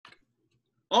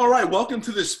All right, welcome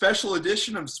to this special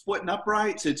edition of Splitting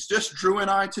Uprights. It's just Drew and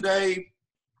I today.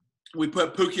 We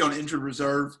put Pookie on injured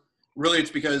reserve. Really,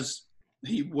 it's because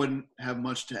he wouldn't have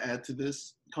much to add to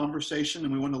this conversation,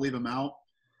 and we wanted to leave him out.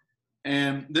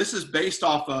 And this is based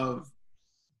off of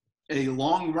a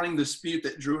long-running dispute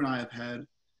that Drew and I have had,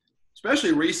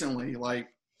 especially recently. Like,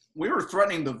 we were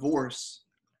threatening divorce.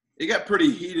 It got pretty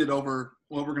heated over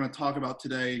what we're going to talk about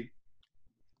today.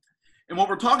 And what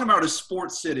we're talking about is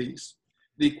sports cities.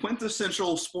 The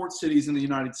quintessential sports cities in the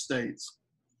United States.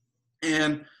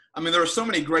 And, there are so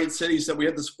many great cities that we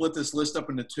had to split this list up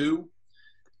into two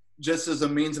just as a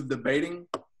means of debating.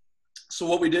 So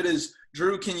what we did is,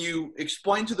 Drew, can you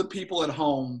explain to the people at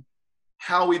home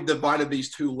how we've divided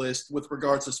these two lists with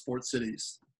regards to sports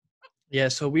cities? Yeah,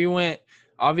 so we went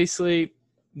 – obviously,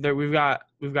 we've got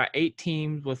 8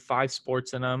 teams with 5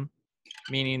 sports in them,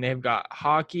 meaning they've got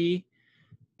hockey,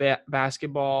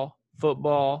 basketball,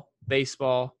 football,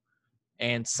 baseball,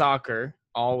 and soccer,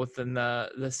 all within the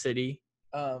city.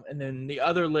 And then the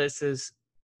other list is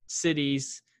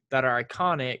cities that are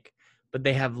iconic, but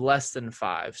they have less than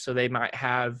 5. So they might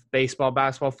have baseball,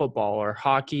 basketball, football, or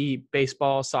hockey,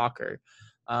 baseball, soccer.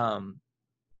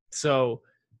 So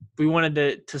we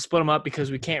wanted to split them up because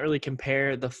we can't really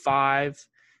compare the 5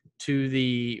 to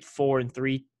the 4 and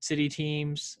 3 city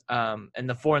teams. And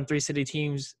the 4 and 3 city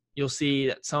teams, you'll see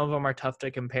that some of them are tough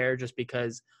to compare just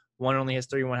because one only has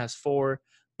 3, one has 4,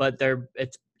 but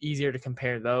it's easier to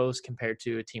compare those compared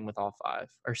to a team with all 5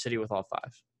 or city with all 5.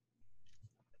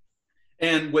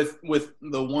 And with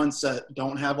the ones that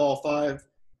don't have all 5,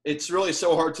 it's really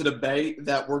so hard to debate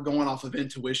that we're going off of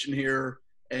intuition here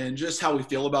and just how we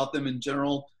feel about them in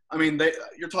general.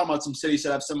 You're talking about some cities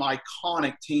that have some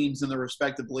iconic teams in their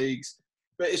respective leagues,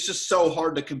 but it's just so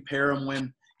hard to compare them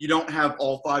when you don't have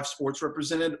all 5 sports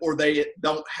represented, or they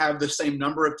don't have the same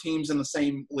number of teams in the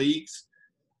same leagues.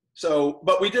 So,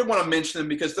 but we did want to mention them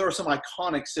because there are some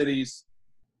iconic cities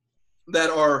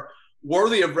that are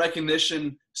worthy of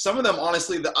recognition. Some of them,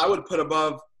 honestly, that I would put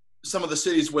above some of the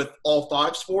cities with all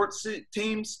 5 sports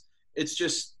teams. It's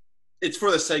for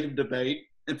the sake of debate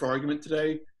and for argument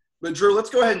today. But Drew,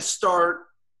 let's go ahead and start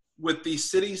with the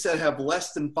cities that have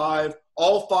less than 5,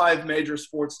 all 5 major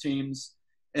sports teams,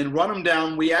 and run them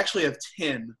down. We actually have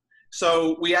 10.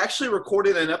 So we actually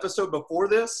recorded an episode before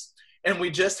this, and we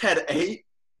just had 8.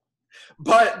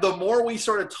 But the more we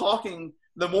started talking,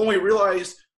 the more we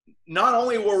realized not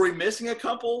only were we missing a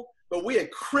couple, but we had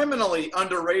criminally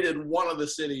underrated one of the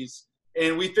cities.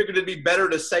 And we figured it'd be better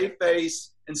to save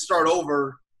face and start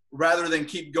over rather than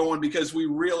keep going because we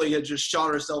really had just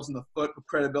shot ourselves in the foot with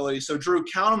credibility. So, Drew,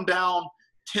 count them down,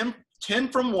 10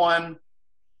 from 1.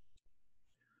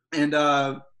 And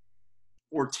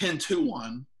or 10 to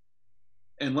 1.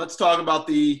 And let's talk about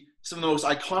some of the most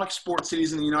iconic sports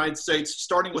cities in the United States,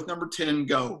 starting with number 10.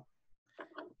 Go.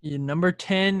 Yeah, number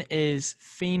 10 is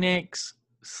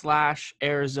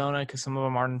Phoenix/Arizona because some of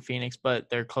them aren't in Phoenix, but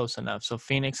they're close enough. So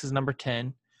Phoenix is number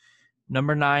 10.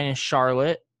 Number 9 is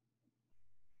Charlotte.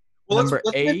 Well, number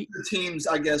let's 8. The teams,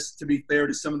 I guess, to be fair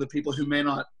to some of the people who may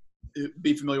not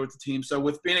be familiar with the team. So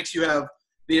with Phoenix, you have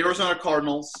the Arizona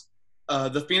Cardinals,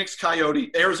 the Phoenix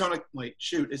Coyote, Arizona. Wait,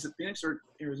 shoot, is it Phoenix or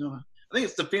Arizona? I think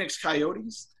it's the Phoenix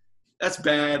Coyotes. That's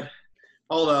bad.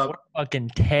 Hold up. We're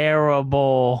fucking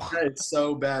terrible. It's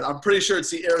so bad. I'm pretty sure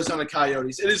it's the Arizona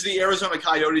Coyotes. It is the Arizona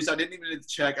Coyotes. I didn't even need to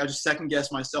check. I just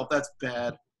second-guessed myself. That's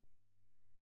bad.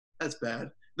 That's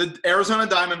bad. The Arizona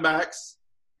Diamondbacks.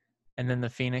 And then the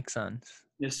Phoenix Suns.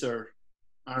 Yes, sir.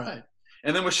 All right.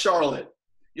 And then with Charlotte,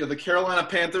 you have the Carolina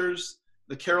Panthers,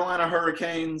 the Carolina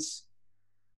Hurricanes.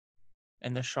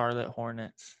 And the Charlotte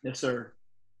Hornets. Yes, sir.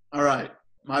 All right.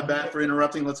 My bad for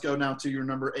interrupting. Let's go now to your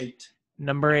number 8.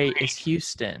 Number 8 is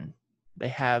Houston. They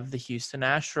have the Houston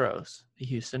Astros, the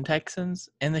Houston Texans,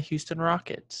 and the Houston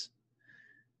Rockets.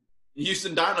 The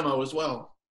Houston Dynamo as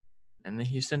well. And the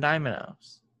Houston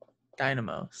Dynamos. And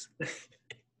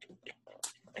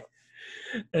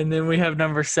then we have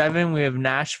number 7. We have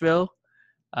Nashville.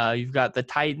 You've got the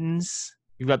Titans.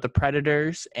 You've got the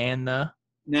Predators and the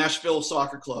Nashville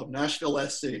Soccer Club, Nashville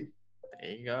SC. There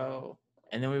you go.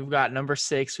 And then we've got number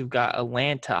 6. We've got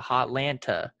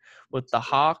Hotlanta, with the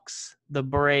Hawks, the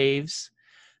Braves,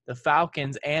 the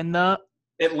Falcons, and the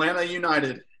Atlanta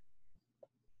United.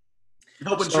 I'm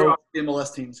helping show off the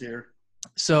MLS teams here.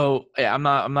 So yeah, I'm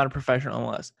not a professional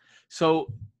MLS.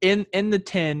 So in the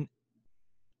 10,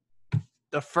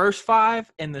 the first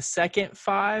 5 and the second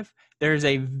 5, there's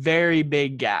a very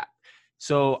big gap.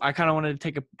 So I kind of wanted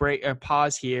to take a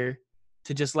pause here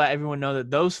to just let everyone know that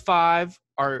those 5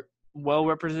 are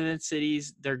well-represented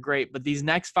cities. They're great. But these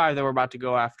next 5 that we're about to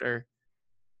go after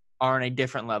are on a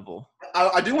different level.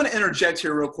 I do want to interject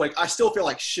here real quick. I still feel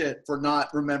like shit for not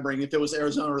remembering if it was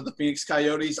Arizona or the Phoenix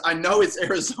Coyotes. I know it's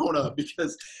Arizona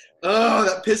because,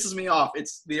 that pisses me off.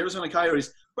 It's the Arizona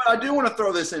Coyotes. But I do want to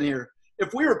throw this in here.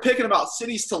 If we were picking about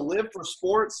cities to live for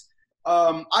sports,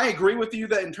 I agree with you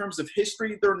that in terms of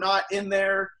history, they're not in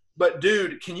there. But,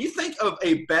 dude, can you think of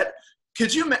a bet?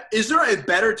 Is there a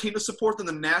better team to support than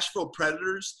the Nashville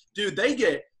Predators? Dude, they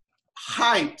get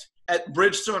hyped at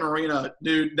Bridgestone Arena.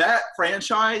 Dude, that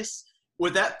franchise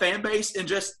with that fan base and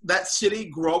just that city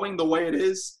growing the way it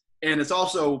is, and it's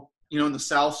also, in the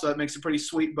South, so that makes it pretty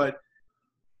sweet. But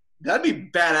that'd be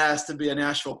badass to be a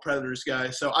Nashville Predators guy.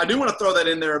 So I do want to throw that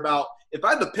in there about if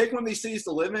I had to pick one of these cities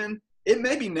to live in, it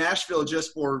may be Nashville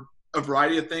just for a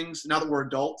variety of things. Now that we're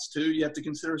adults, too, you have to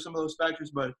consider some of those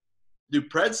factors. But, dude,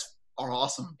 Preds are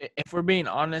awesome. If we're being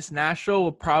honest,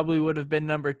 Nashville probably would have been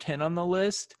number 10 on the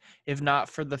list if not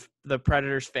for the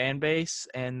Predators fan base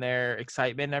and their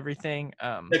excitement and everything.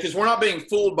 Because we're not being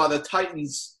fooled by the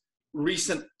Titans'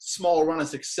 recent small run of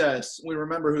success. We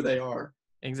remember who they are.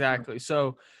 Exactly.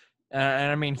 So,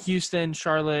 and I mean, Houston,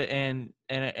 Charlotte,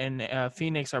 and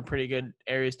Phoenix are pretty good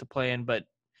areas to play in, but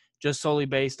just solely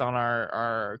based on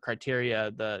our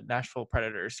criteria, the Nashville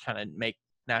Predators kind of make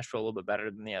Nashville a little bit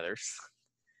better than the others.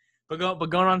 But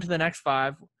going on to the next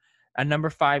 5, at number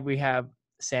 5 we have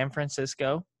San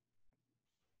Francisco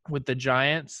with the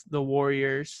Giants, the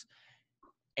Warriors,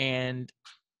 and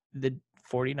the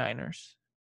 49ers,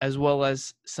 as well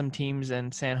as some teams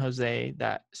in San Jose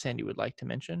that Sandy would like to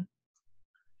mention.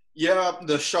 Yeah,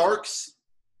 the Sharks,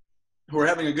 who are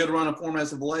having a good run of form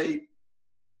as of late,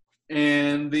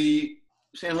 and the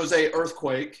San Jose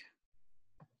Earthquake,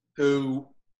 who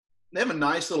they have a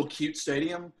nice little cute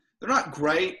stadium. They're not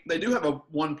great. They do have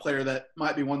one player that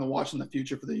might be one to watch in the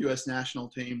future for the U.S. national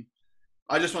team.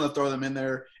 I just want to throw them in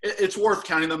there. It's worth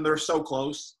counting them. They're so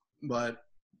close, but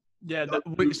yeah,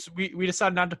 we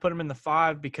decided not to put them in the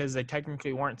 5 because they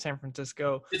technically weren't San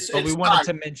Francisco. But we wanted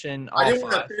to mention all 5. I didn't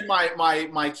want to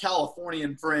offend my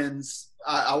Californian friends.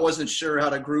 I wasn't sure how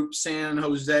to group San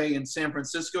Jose and San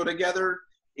Francisco together,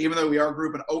 even though we are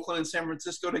grouping Oakland and San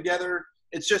Francisco together.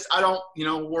 It's just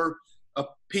we're a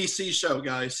PC show,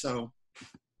 guys. So,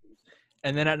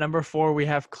 and then at number 4 we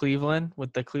have Cleveland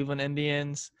with the Cleveland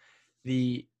Indians,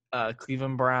 the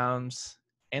Cleveland Browns,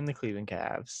 and the Cleveland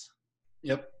Cavs.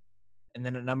 Yep. And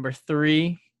then at number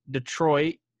 3,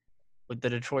 Detroit with the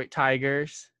Detroit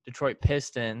Tigers, Detroit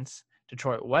Pistons,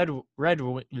 Detroit Red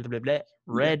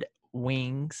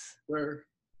Wings, Where?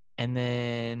 And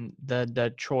then the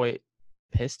Detroit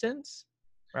Pistons.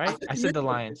 Right? I said the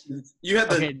Lions. You had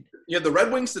the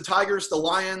Red Wings, the Tigers, the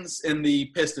Lions, and the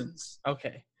Pistons.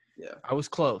 Okay. Yeah. I was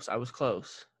close.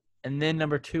 And then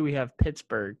number 2, we have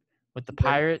Pittsburgh with the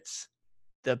Pirates,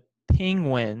 the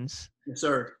Penguins. Yes,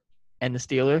 sir. And the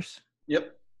Steelers.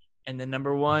 Yep. And then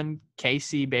number 1,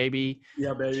 KC, baby.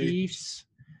 Yeah, baby. Chiefs,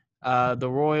 the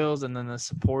Royals, and then the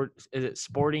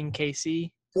Sporting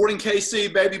KC? Sporting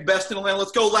KC, baby. Best in the land.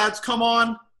 Let's go, lads. Come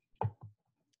on.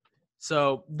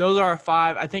 So those are our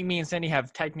 5. I think me and Sandy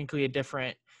have technically a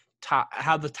different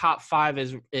how the top 5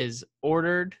 is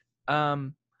ordered.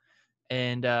 And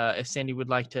if Sandy would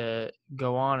like to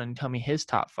go on and tell me his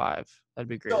top 5, that'd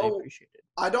be greatly appreciated.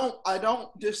 I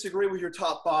don't disagree with your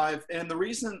top 5, and the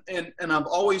reason and I've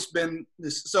always been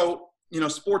this. So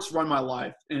sports run my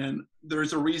life, and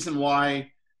there's a reason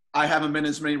why I haven't been in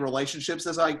as many relationships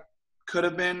as I could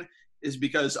have been is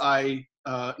because I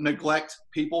neglect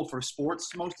people for sports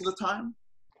most of the time.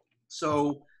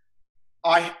 So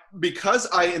because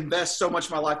I invest so much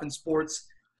of my life in sports,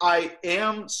 I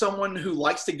am someone who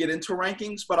likes to get into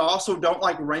rankings, but I also don't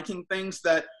like ranking things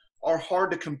that are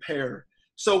hard to compare.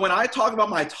 So when I talk about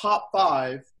my top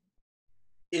 5,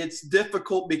 it's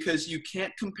difficult because you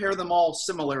can't compare them all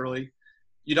similarly.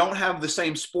 You don't have the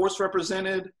same sports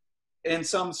represented in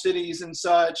some cities and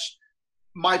such.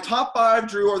 My top 5,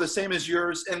 Drew, are the same as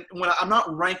yours. And when I'm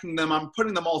not ranking them, I'm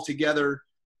putting them all together.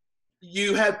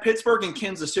 You had Pittsburgh and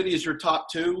Kansas City as your top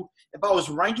 2. If I was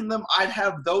ranking them, I'd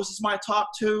have those as my top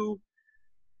 2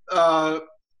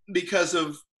 because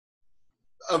of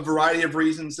a variety of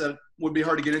reasons that would be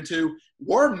hard to get into.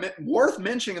 Worth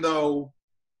mentioning, though,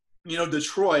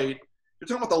 Detroit. You're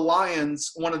talking about the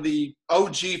Lions, one of the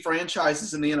OG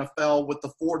franchises in the NFL with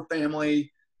the Ford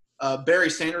family. Barry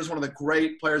Sanders, one of the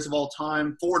great players of all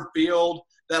time. Ford Field,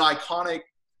 that iconic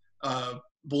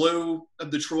blue of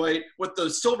Detroit with the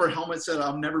silver helmets that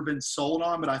I've never been sold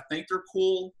on, but I think they're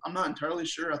cool. I'm not entirely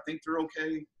sure. I think they're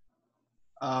okay.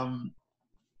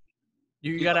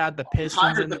 You got to add the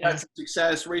Pistons in there. Had some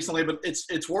success recently, but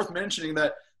it's worth mentioning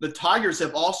that the Tigers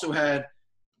have also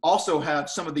have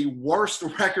some of the worst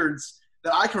records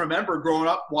that I can remember growing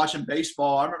up watching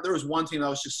baseball. I remember there was one team that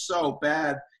was just so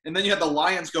bad, and then you had the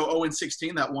Lions go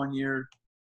 0-16 that one year.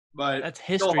 But That's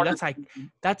history.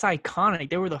 That's iconic.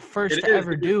 They were the first to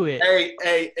ever do it.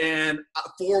 And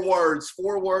four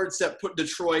words that put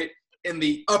Detroit in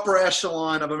the upper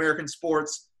echelon of American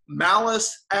sports: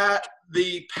 malice at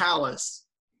the palace.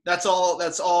 That's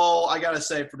all I gotta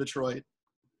say for Detroit.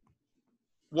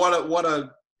 What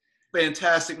a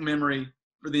fantastic memory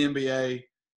for the NBA,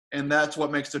 and that's what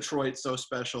makes Detroit so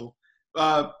special.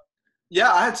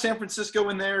 Yeah, I had San Francisco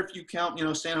in there if you count,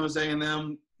 San Jose and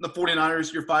them. The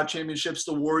 49ers, your 5 championships.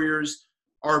 The Warriors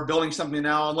are building something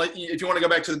now. And if you want to go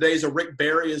back to the days of Rick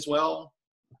Barry as well.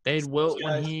 They had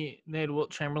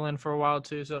Wilt Chamberlain for a while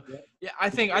too. So yeah,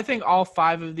 I think all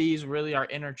 5 of these really are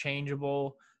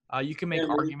interchangeable. You can make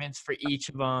arguments for each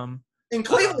of them. And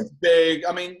Cleveland's big.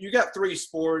 I mean, you got 3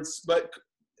 sports, but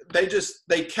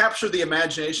they capture the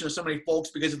imagination of so many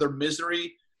folks because of their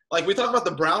misery. Like, we talk about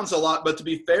the Browns a lot, but to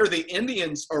be fair, the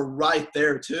Indians are right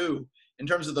there too in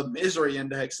terms of the misery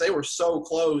index. They were so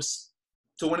close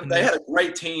to winning. They had a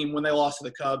great team when they lost to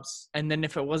the Cubs. And then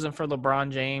if it wasn't for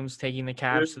LeBron James taking the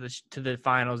Cavs to the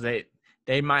finals,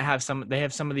 they might have some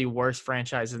of the worst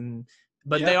franchises.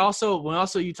 But they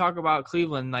also, you talk about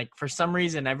Cleveland, like, for some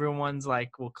reason everyone's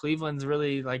like, well, Cleveland's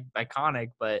really like iconic,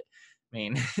 but I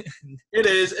mean it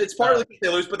is. It's part of the they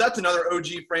lose, but that's another OG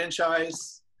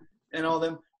franchise and all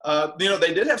them.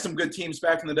 They did have some good teams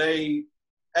back in the day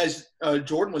as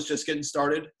Jordan was just getting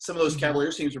started. Some of those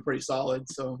Cavaliers teams were pretty solid.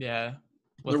 So yeah,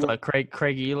 with Craig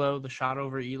Elo, the shot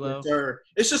over Elo. Sure.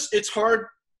 It's hard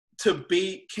to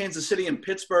beat Kansas City and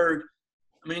Pittsburgh.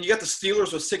 I mean, you got the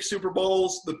Steelers with 6 Super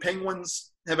Bowls. The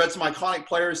Penguins have had some iconic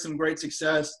players, some great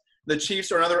success. The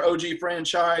Chiefs are another OG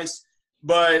franchise.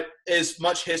 But as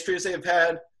much history as they have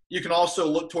had, you can also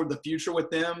look toward the future with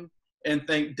them and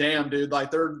think, damn, dude, like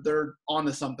they're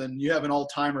onto something. You have an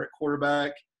all-timer at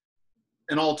quarterback,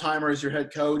 an all-timer as your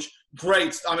head coach.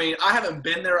 Great. I mean, I haven't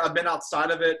been there. I've been outside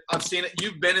of it. I've seen it.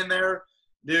 You've been in there.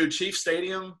 Dude, Chief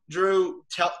Stadium, Drew,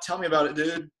 tell me about it,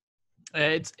 dude.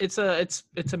 It's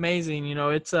amazing.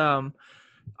 When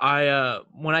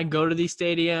I go to these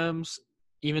stadiums,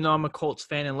 even though I'm a Colts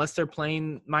fan, unless they're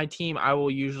playing my team, I will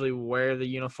usually wear the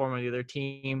uniform of the other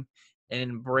team and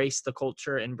embrace the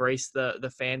culture, embrace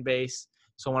the fan base.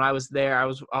 So when I was there, I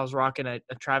was rocking a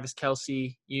Travis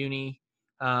Kelce uni,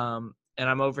 and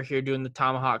I'm over here doing the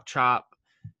tomahawk chop,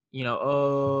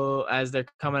 as they're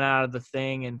coming out of the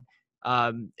thing, and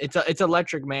it's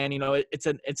electric, man. It's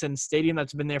a stadium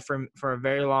that's been there for a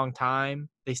very long time.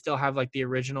 They still have like the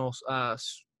original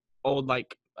old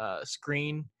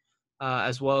screen,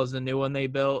 as well as the new one they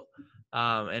built,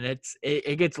 and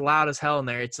it gets loud as hell in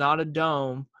there. It's not a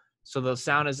dome, so the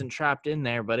sound isn't trapped in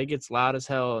there, but it gets loud as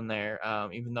hell in there,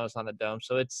 even though it's not a dome.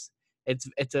 So it's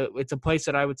a place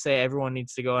that I would say everyone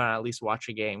needs to go and at least watch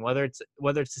a game, whether it's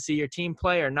to see your team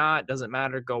play or not, doesn't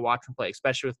matter. Go watch them play,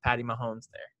 especially with Patty Mahomes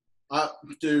there.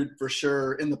 Dude, for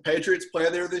sure. And the Patriots play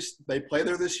there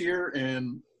this year,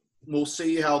 and we'll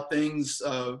see how things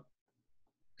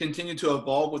continue to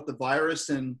evolve with the virus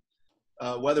and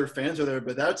whether fans are there.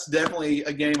 But that's definitely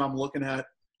a game I'm looking at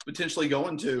potentially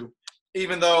going to,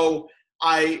 even though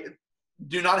I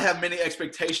do not have many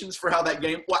expectations for how that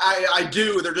game – well, I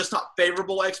do. They're just not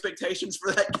favorable expectations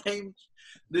for that game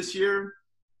this year.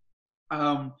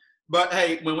 But,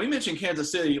 hey, when we mention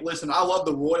Kansas City, listen, I love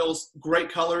the Royals. Great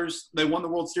colors. They won the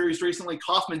World Series recently.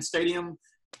 Kauffman Stadium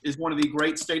is one of the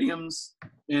great stadiums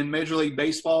in Major League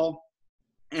Baseball,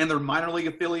 and their minor league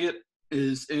affiliate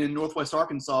is in Northwest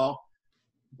Arkansas.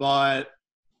 But,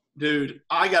 dude,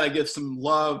 I got to give some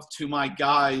love to my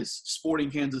guys sporting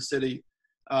Kansas City.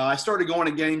 I started going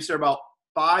to games there about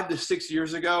 5 to 6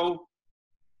 years ago.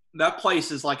 That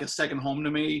place is like a second home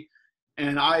to me,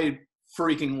 and I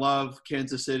freaking love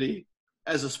Kansas City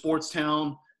as a sports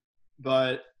town.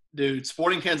 But, dude,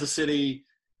 sporting Kansas City,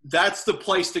 that's the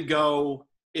place to go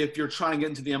if you're trying to get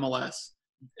into the MLS.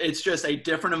 It's just a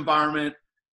different environment,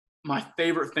 my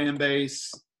favorite fan base.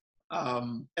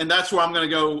 And that's where I'm going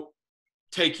to go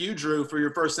take you, Drew, for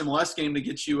your first MLS game to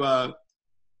get you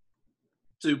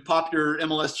to pop your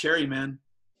MLS cherry, man.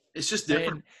 It's just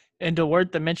different. And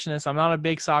to mention this, I'm not a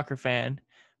big soccer fan,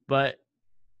 but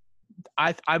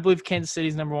I believe Kansas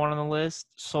City's number 1 on the list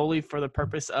solely for the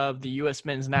purpose of the U.S.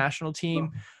 men's national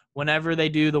team. Whenever they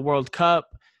do the World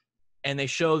Cup and they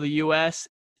show the U.S.,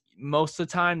 most of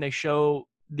the time they show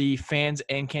the fans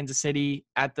in Kansas City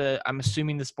at I'm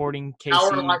assuming the Sporting KC.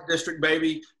 Our Light District,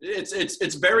 baby.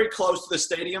 It's very close to the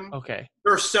stadium. Okay.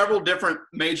 There are several different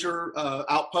major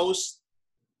outposts.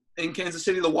 in Kansas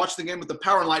City to watch the game with the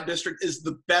Power and Light District is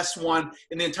the best one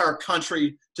in the entire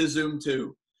country to Zoom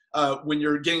to when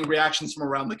you're getting reactions from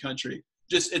around the country.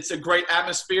 Just it's a great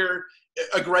atmosphere,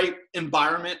 a great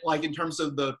environment, like in terms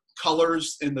of the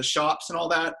colors and the shops and all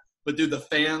that. But dude, the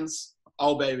fans,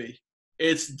 oh baby,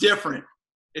 it's different.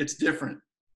 It's different.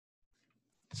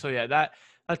 So yeah,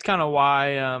 that's kind of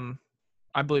why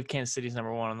I believe Kansas City's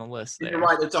number one on the list there. You're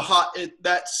right. It's a hot.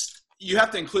 You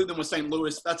have to include them with St.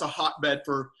 Louis. That's a hotbed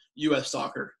for U.S.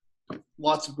 soccer.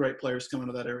 Lots of great players coming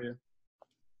to that area.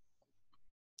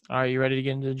 All right, you ready to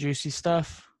get into the juicy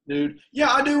stuff? Dude,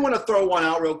 yeah, I do want to throw one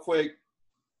out real quick.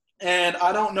 And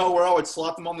I don't know where I would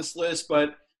slot them on this list,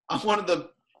 but I wanted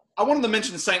to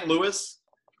mention St. Louis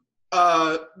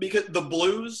because the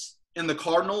Blues and the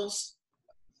Cardinals,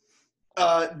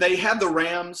 they had the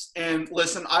Rams. And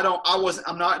listen,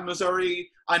 I'm not in Missouri.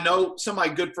 I know some of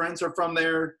my good friends are from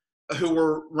there who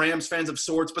were Rams fans of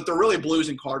sorts, but they're really Blues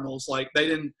and Cardinals. Like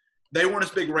they weren't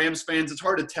as big Rams fans. It's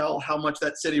hard to tell how much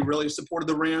that city really supported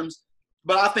the Rams.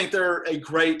 But I think they're a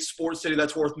great sports city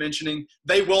that's worth mentioning.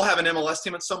 They will have an MLS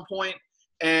team at some point,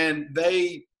 and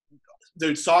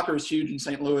soccer is huge in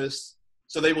St. Louis,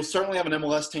 so they will certainly have an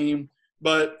MLS team.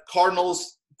 But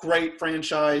Cardinals, great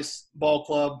franchise, ball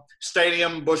club,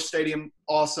 stadium, Busch Stadium,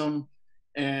 awesome,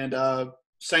 and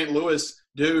St. Louis,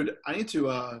 dude. I need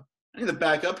to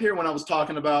back up here when I was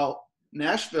talking about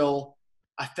Nashville.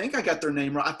 I think I got their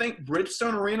name right. I think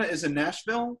Bridgestone Arena is in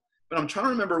Nashville. But I'm trying to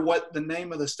remember what the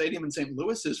name of the stadium in St.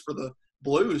 Louis is for the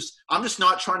Blues. I'm just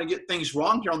not trying to get things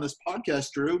wrong here on this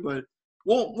podcast, Drew, but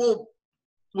we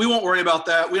won't worry about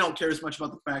that. We don't care as much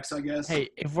about the facts, I guess. Hey,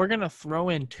 if we're going to throw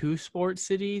in two sports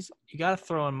cities, you got to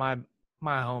throw in my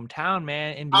hometown,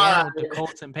 man, Indiana with the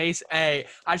Colts and Pace. Hey,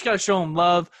 I just got to show them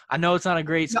love. I know it's not a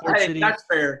great sports city. That's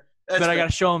fair. But I got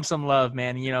to show them some love,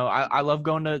 man. You know, I love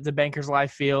going to the Bankers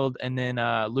Life Field and then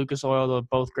Lucas Oil. They're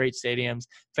both great stadiums.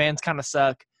 Fans kind of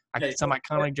suck. Some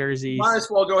iconic jerseys. Might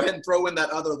as well go ahead and throw in that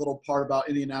other little part about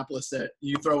Indianapolis that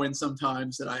you throw in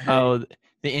sometimes that I hate. Oh,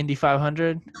 the Indy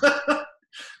 500?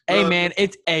 Hey, man,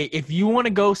 if you want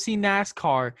to go see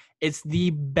NASCAR, it's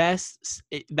the best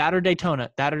that or Daytona.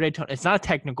 It's not a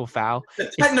technical foul.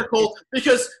 It's technical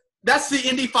because that's the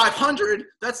Indy 500.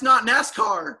 That's not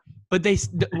NASCAR. But they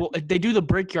do the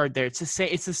Brickyard there. It's the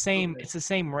same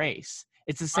race.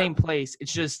 It's the same place.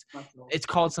 It's just it's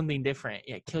called something different.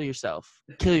 Yeah, kill yourself.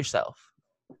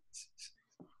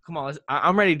 Come on,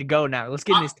 I'm ready to go now. Let's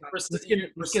get in this. Let's get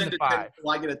in the five.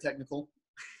 I get a technical.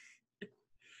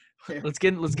 Let's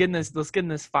get in this. Let's get in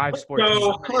this five sports.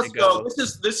 Let's go.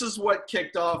 This is what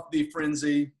kicked off the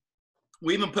frenzy.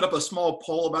 We even put up a small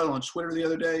poll about it on Twitter the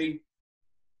other day.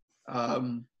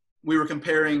 We were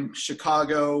comparing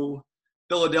Chicago,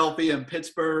 Philadelphia, and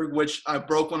Pittsburgh, which I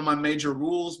broke one of my major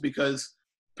rules because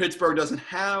Pittsburgh doesn't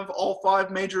have all five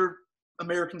major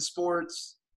American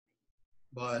sports.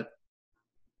 But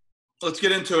let's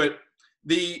get into it.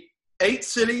 The 8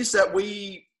 cities that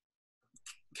we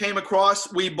came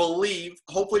across, we believe,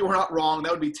 hopefully we're not wrong,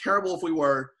 that would be terrible if we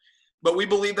were, but we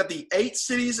believe that the 8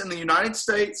 cities in the United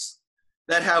States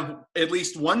that have at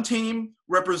least one team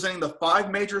representing the 5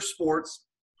 major sports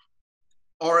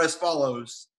are as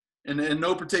follows, in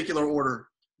no particular order: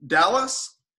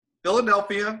 Dallas,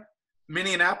 Philadelphia,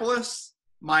 Minneapolis,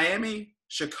 Miami,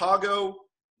 Chicago,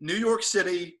 New York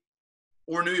City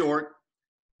or New York,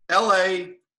 LA,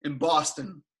 and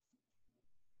Boston.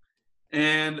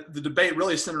 And the debate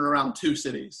really centered around 2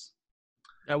 cities.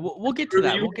 Yeah, we'll get to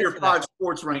that. You have your 5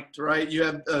 sports ranked, right? You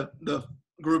have the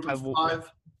group of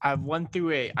 5. I have 1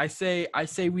 through 8. I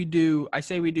say we do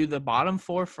the bottom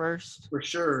 4 first. For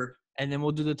sure. And then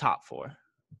we'll do the top 4.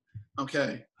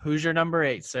 Okay. Who's your number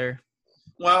 8, sir?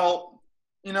 Well,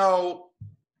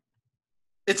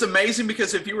 it's amazing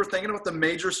because if you were thinking about the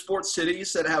major sports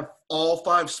cities that have all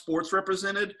 5 sports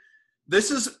represented,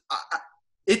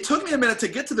 it took me a minute to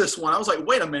get to this one. I was like,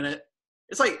 wait a minute.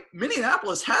 It's like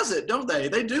Minneapolis has it, don't they?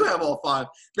 They do have all 5.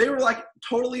 They were like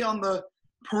totally on the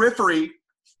periphery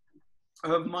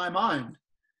of my mind,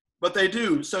 but they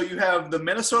do. So you have the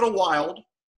Minnesota Wild.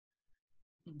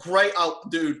 Great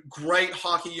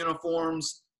hockey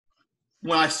uniforms.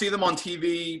 When I see them on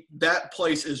TV, that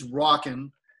place is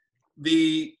rocking.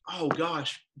 The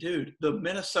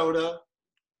Minnesota,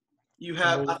 you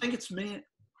have, I think it's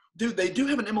dude, they do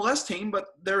have an MLS team, but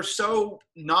they're so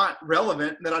not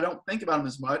relevant that I don't think about them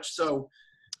as much. So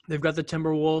they've got the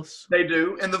Timberwolves. They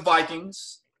do, and the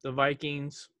Vikings. The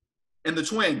Vikings. And the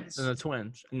Twins.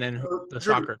 And then the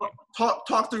soccer team.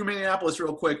 Talk through Minneapolis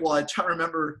real quick while I try to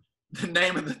remember the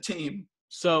name of the team.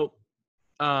 So,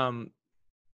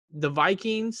 the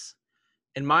Vikings,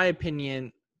 in my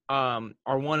opinion,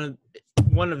 are one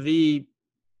of the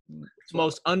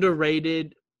most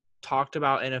underrated, talked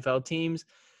about NFL teams,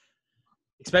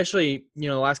 especially,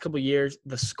 the last couple of years.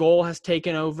 The Skull has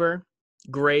taken over.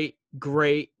 Great.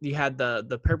 You had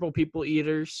the Purple People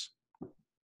Eaters.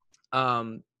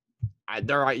 Your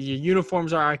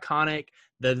uniforms are iconic.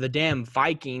 The damn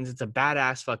Vikings, it's a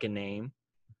badass fucking name.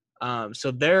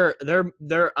 So they're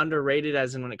underrated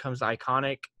as in when it comes to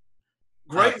iconic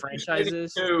Great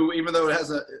franchises too, even though it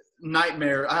has a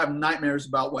nightmare. I have nightmares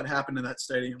about what happened in that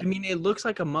stadium. I mean, it looks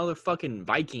like a motherfucking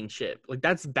Viking ship. Like,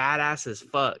 that's badass as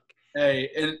fuck. Hey,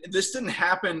 and this didn't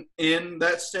happen in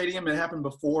that stadium. It happened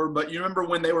before. But you remember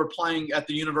when they were playing at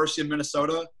the University of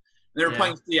Minnesota? They were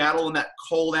playing Seattle in that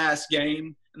cold-ass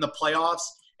game in the playoffs.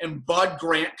 And Bud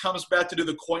Grant comes back to do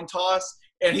the coin toss,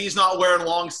 and he's not wearing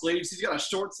long sleeves. He's got a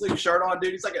short-sleeve shirt on,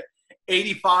 dude. He's like an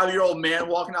 85-year-old man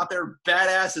walking out there,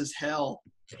 badass as hell.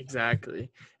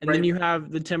 Exactly. And then you have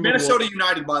the Timberwolves. Minnesota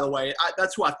United, by the way.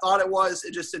 That's who I thought it was.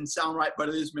 It just didn't sound right, but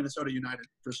it is Minnesota United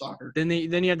for soccer. Then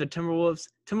you have the Timberwolves.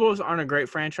 Timberwolves aren't a great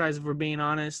franchise, if we're being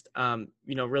honest.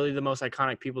 Really the most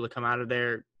iconic people to come out of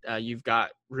there. You've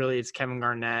got it's Kevin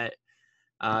Garnett.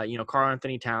 Karl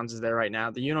Anthony Towns is there right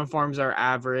now. The uniforms are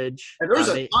average. And there was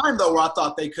a time, though, where I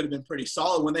thought they could have been pretty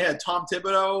solid when they had Tom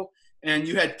Thibodeau and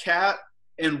you had Cat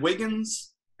and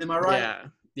Wiggins. Am I right?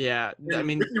 Yeah. And I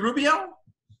mean, Ricky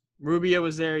Rubio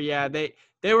was there. Yeah, they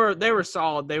were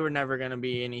solid. They were never going to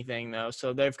be anything, though.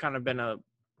 So they've kind of been a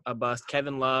bust.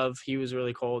 Kevin Love, he was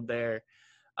really cold there.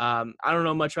 I don't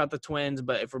know much about the Twins,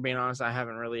 but if we're being honest, I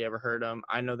haven't really ever heard them.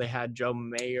 I know they had Joe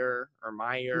Meyer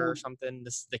or something.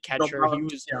 The catcher,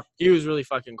 he was really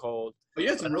fucking cold. But you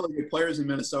had some really good players in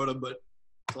Minnesota, but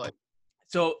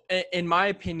So in my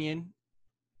opinion,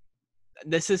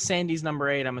 this is Sandy's number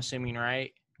 8. I'm assuming,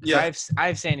 right? Yeah. I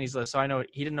have Sandy's list, so I know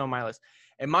he didn't know my list.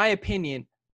 In my opinion,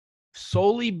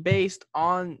 solely based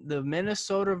on the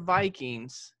Minnesota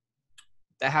Vikings,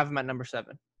 that have him at number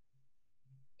 7.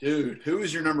 Dude, who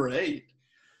is your number 8?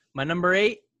 My number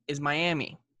 8 is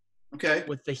Miami. Okay.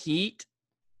 With the Heat,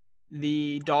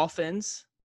 the Dolphins,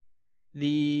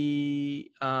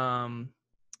 the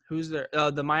who's there?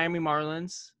 The Miami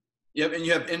Marlins. Yep, and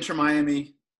you have Inter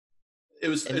Miami.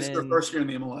 It's their first year in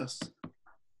the MLS.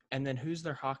 And then who's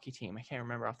their hockey team? I can't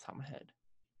remember off the top of my head.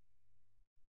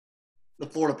 The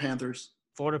Florida Panthers.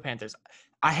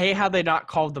 I hate how they not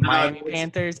called the Miami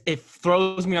Panthers. It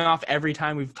throws me off every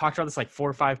time. We've talked about this like 4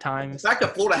 or 5 times. The fact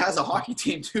that Florida has a hockey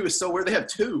team too is so weird. They have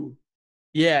 2.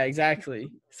 Yeah, exactly.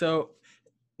 So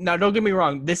now, don't get me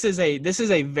wrong. This is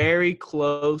a very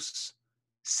close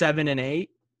 7 and 8.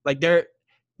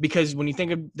 Because when you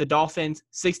think of the Dolphins,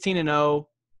 16-0,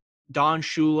 Don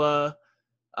Shula,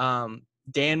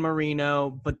 Dan Marino,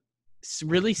 but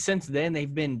really since then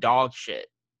they've been dog shit.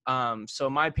 So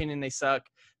in my opinion, they suck.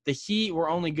 The Heat were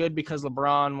only good because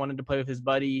LeBron wanted to play with his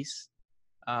buddies.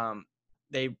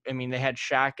 They had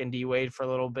Shaq and D Wade for a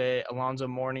little bit. Alonzo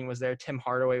Mourning was there. Tim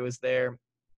Hardaway was there.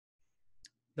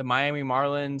 The Miami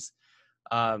Marlins,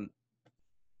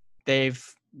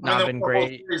 they've not been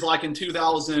great. Like in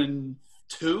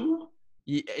 2002.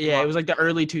 Yeah, it was like the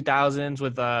early 2000s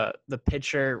with the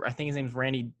pitcher. I think his name's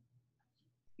Randy.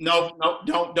 No,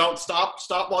 don't stop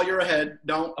while you're ahead.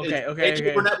 Don't. Okay.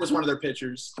 AJ Burnett was one of their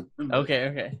pitchers.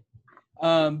 Okay.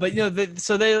 But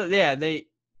they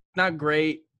not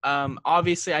great.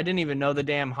 Obviously I didn't even know the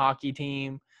damn hockey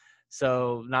team,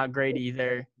 so not great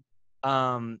either.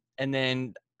 And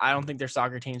then I don't think their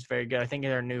soccer team's very good. I think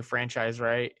they're a new franchise,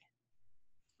 right?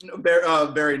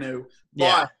 Very new.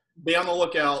 Yeah. But be on the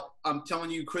lookout. I'm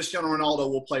telling you, Cristiano Ronaldo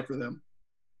will play for them.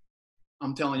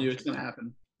 I'm telling you, it's going to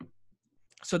happen.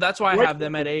 So that's why I have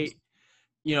them at 8.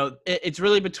 It's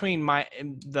really between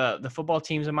the football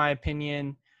teams, in my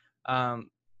opinion. I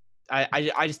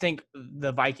just think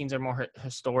the Vikings are more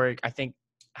historic. I think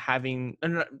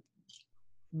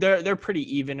they're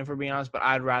pretty even, if we're being honest. But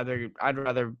I'd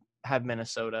rather have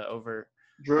Minnesota over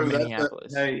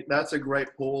Minneapolis. That's a great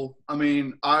pull. I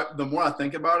mean, the more I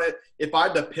think about it, if I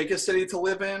had to pick a city to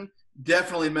live in,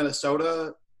 definitely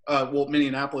Minnesota.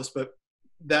 Minneapolis, but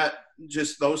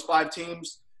just those 5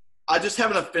 teams. I just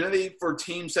have an affinity for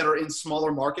teams that are in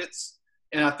smaller markets,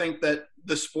 and I think that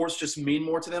the sports just mean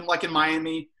more to them. Like in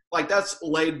Miami, that's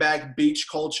laid back beach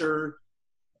culture.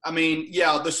 I mean,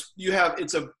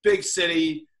 it's a big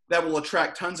city that will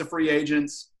attract tons of free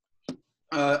agents,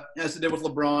 as it did with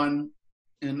LeBron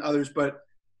and others. But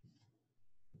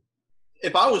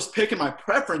if I was picking my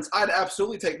preference, I'd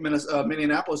absolutely take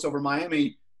Minneapolis over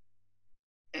Miami.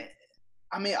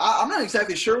 I mean, I'm not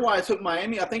exactly sure why I took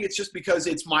Miami. I think it's just because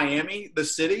it's Miami, the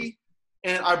city.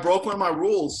 and I broke one of my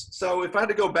rules. So if I had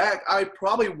to go back, I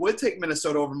probably would take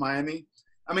Minnesota over Miami.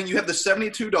 I mean, you have the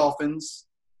 72 Dolphins.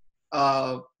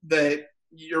 That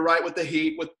you're right with the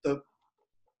Heat, with the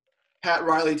Pat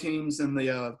Riley teams, and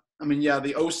the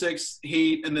the 06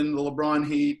 Heat, and then the LeBron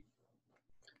Heat.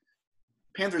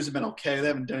 Panthers have been okay. They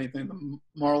haven't done anything. The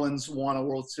Marlins won a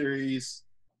World Series,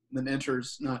 and then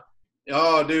Inter's not.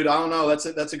 Oh, dude, I don't know.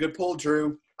 That's a good pull,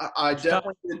 Drew. I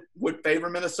definitely would favor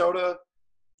Minnesota.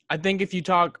 I think if you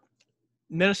talk,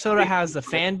 Minnesota has the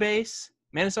fan base.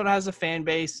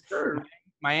 Sure.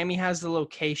 Miami has the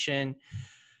location,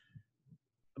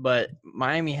 but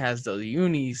Miami has those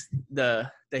unis.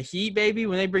 The Heat, baby,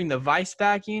 when they bring the Vice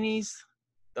back unis,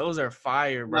 those are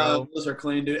fire, bro. No, those are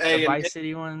clean, dude. Hey, the Vice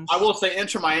City ones. I will say,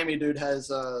 Inter Miami, dude,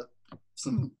 has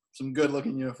some good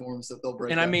looking uniforms that they'll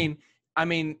break. And out. I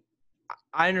mean,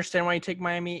 I understand why you take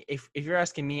Miami. If you're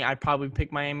asking me, I'd probably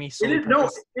pick Miami. It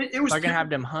was. I can have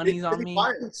them honeys on me.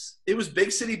 Bias. It was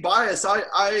big city bias.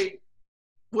 I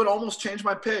would almost change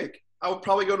my pick. I would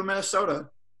probably go to Minnesota.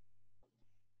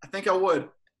 I think I would.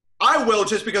 I will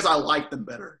just because I like them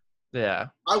better. Yeah.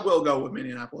 I will go with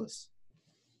Minneapolis.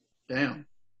 Damn.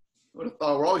 Would have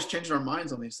thought. We're always changing our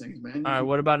minds on these things, man. All right.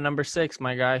 What about number 6,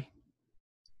 my guy?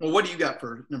 Well, what do you got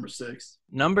for number 6?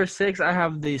 Number 6, I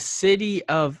have the city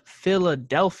of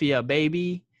Philadelphia,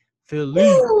 baby. Philly.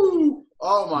 Woo!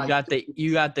 Oh my!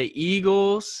 You got the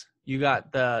Eagles. You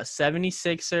got the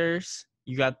 76ers.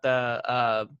 You got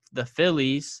the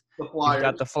Phillies. The Flyers. You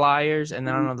got the Flyers, and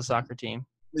then I don't know the soccer team.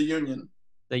 The Union.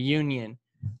 The Union.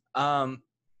 I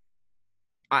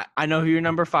know who your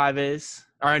number 5 is.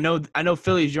 Or I know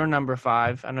Philly's your number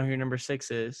 5. I know who your number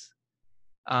 6 is.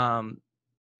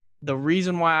 The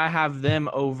reason why I have them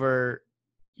over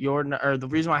the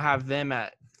reason why I have them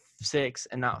at 6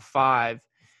 and not 5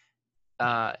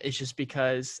 is just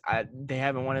because they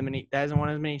hasn't won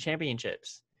as many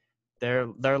championships.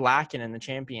 They're lacking in the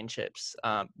championships.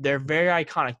 They're very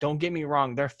iconic. Don't get me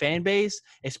wrong. Their fan base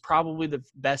is probably the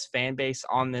best fan base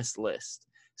on this list,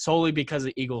 solely because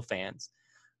of Eagle fans.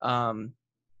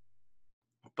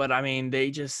 But I mean,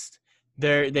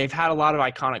 they've had a lot of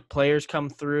iconic players come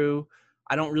through.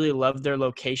 I don't really love their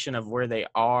location of where they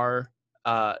are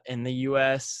in the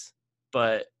U.S.,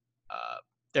 but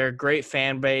they're a great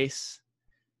fan base.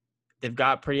 They've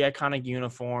got pretty iconic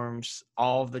uniforms,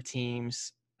 all of the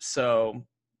teams. So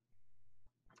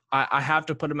I have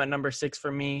to put them at number 6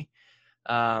 for me.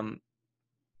 They're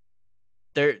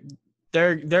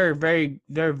a very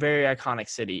iconic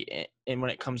city in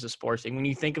when it comes to sports. And when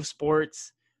you think of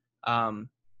sports,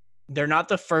 they're not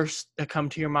the first to come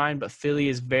to your mind, but Philly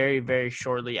is very, very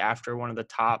shortly after one of the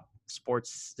top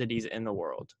sports cities in the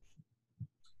world.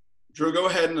 Drew, go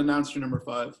ahead and announce your number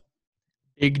 5.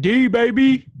 Big D,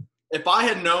 baby. If I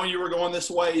had known you were going this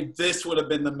way, this would have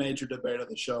been the major debate of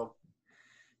the show.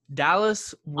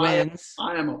 Dallas wins.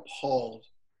 I am appalled.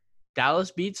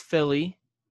 Dallas beats Philly.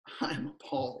 I am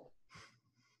appalled.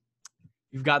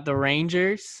 You've got the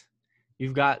Rangers.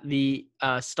 You've got the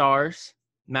Stars,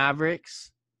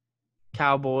 Mavericks,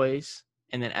 Cowboys,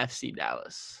 and then FC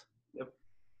Dallas. Yep.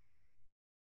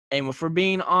 And if we're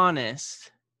being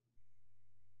honest,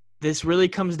 this really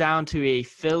comes down to a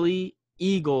Philly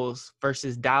Eagles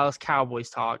versus Dallas Cowboys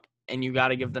talk, and you got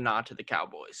to give the nod to the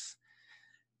Cowboys.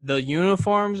 The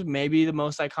uniforms, maybe the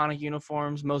most iconic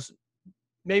uniforms,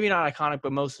 maybe not iconic,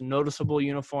 but most noticeable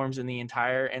uniforms in the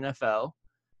entire NFL.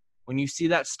 When you see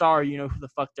that star, you know who the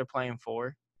fuck they're playing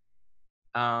for.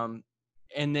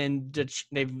 And then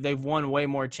they've won way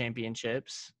more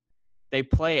championships. They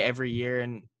play every year,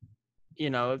 and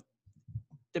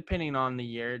depending on the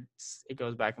year, it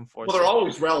goes back and forth. Well, they're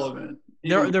always relevant.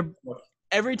 They're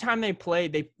every time they play,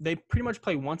 they pretty much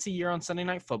play once a year on Sunday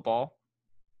Night Football,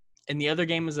 and the other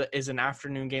game is an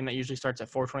afternoon game that usually starts at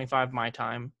 4:25 my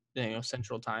time,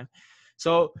 Central Time.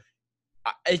 So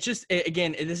it's just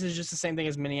this is just the same thing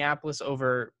as Minneapolis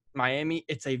over Miami.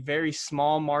 It's a very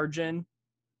small margin.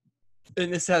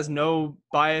 And this has no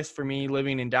bias for me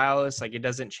living in Dallas. Like, it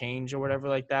doesn't change or whatever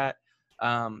like that.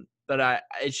 But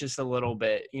it's just a little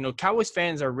bit. Cowboys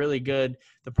fans are really good.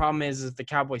 The problem is if the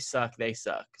Cowboys suck, they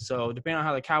suck. So depending on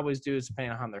how the Cowboys do, it's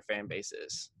depending on how their fan base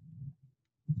is.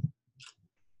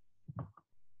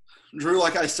 Drew,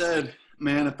 like I said,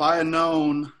 man, if I had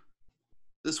known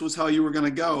this was how you were going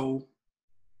to go,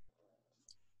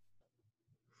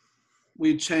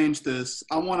 we'd change this.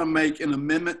 I want to make an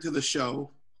amendment to the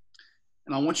show.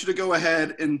 And I want you to go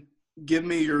ahead and give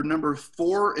me your number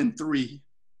 4 and 3.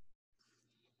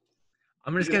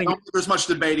 I'm just gonna. There's much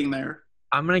debating there.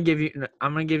 I'm gonna give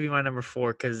you my number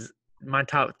 4 because my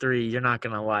top 3 you're not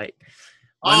gonna like.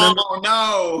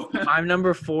 No. My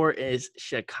number 4 is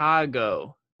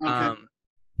Chicago. Okay.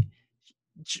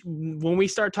 When we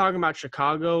start talking about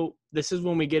Chicago, this is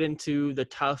when we get into the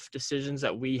tough decisions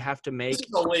that we have to make. This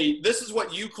is elite. This is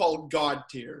what you call God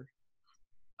tier.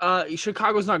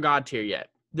 Chicago's not God tier yet.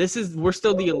 We're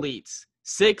still the elites.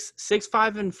 6,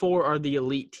 5, and 4 are the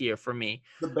elite tier for me.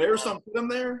 The Bears don't put them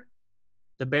there?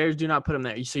 The Bears do not put them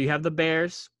there. So you have the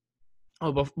Bears.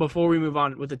 Oh, before we move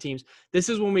on with the teams, this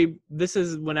is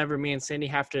whenever me and Sandy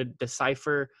have to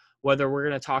decipher whether we're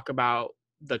going to talk about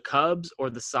the Cubs or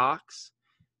the Sox.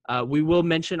 We will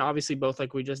mention obviously both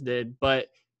like we just did, but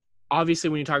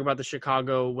obviously when you talk about the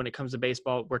Chicago, when it comes to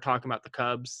baseball, we're talking about the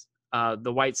Cubs.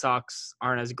 The White Sox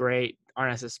aren't as great,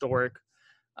 aren't as historic,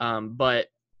 but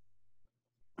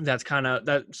that's kind of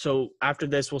that. So after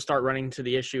this, we'll start running to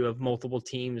the issue of multiple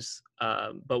teams,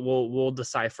 but we'll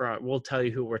decipher. We'll tell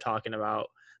you who we're talking about,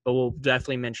 but we'll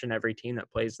definitely mention every team that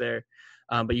plays there.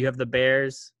 But you have the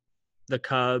Bears, the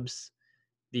Cubs,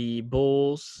 the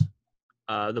Bulls,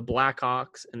 the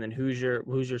Blackhawks, and then who's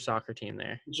your soccer team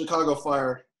there? Chicago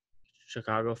Fire.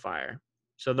 Chicago Fire.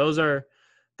 So those are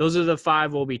the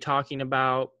 5 we'll be talking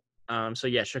about. So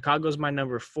yeah, Chicago's my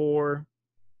number 4.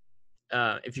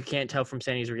 If you can't tell from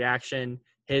Sandy's reaction,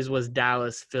 his was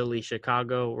Dallas, Philly,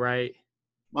 Chicago, right?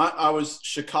 I was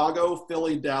Chicago,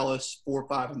 Philly, Dallas, 4,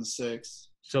 5, and 6.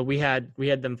 So we had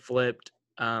them flipped.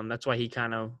 That's why he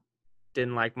kind of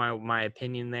didn't like my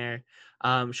opinion there.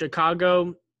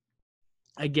 Chicago,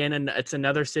 again, and it's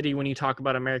another city when you talk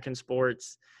about American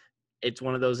sports. It's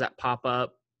one of those that pop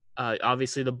up.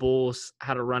 Obviously, the Bulls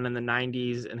had a run in the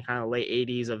 90s and kind of late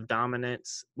 80s of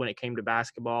dominance when it came to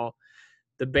basketball.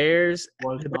 The Bears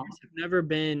have never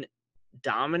been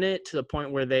dominant to the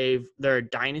point where they're a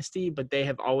dynasty, but they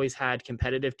have always had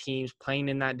competitive teams. Playing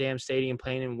in that damn stadium,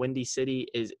 playing in Windy City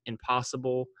is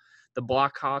impossible. The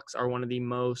Blackhawks are one of the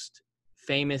most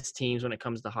famous teams when it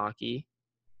comes to hockey.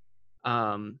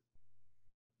 The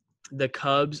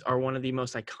Cubs are one of the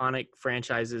most iconic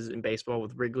franchises in baseball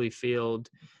with Wrigley Field.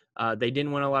 They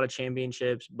didn't win a lot of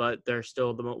championships, but they're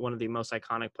still one of the most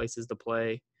iconic places to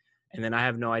play. And then I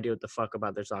have no idea what the fuck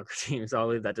about their soccer team, so I'll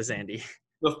leave that to Sandy.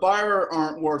 The Fire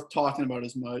aren't worth talking about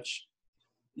as much.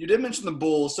 You did mention the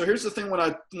Bulls. So here's the thing: when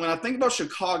I think about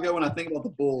Chicago and I think about the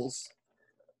Bulls,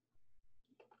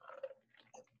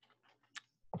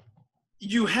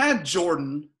 you had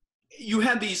Jordan, you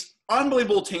had these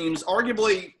unbelievable teams.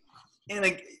 Arguably,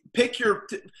 pick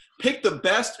the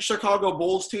best Chicago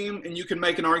Bulls team, and you can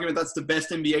make an argument that's the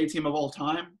best NBA team of all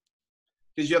time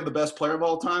because you have the best player of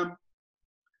all time.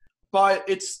 But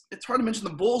it's hard to mention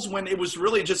the Bulls when it was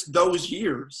really just those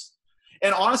years.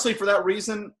 And honestly, for that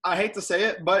reason, I hate to say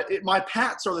it, but my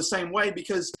Pats are the same way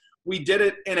because we did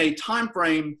it in a time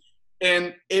frame,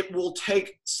 and it will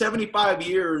take 75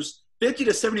 years, 50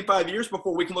 to 75 years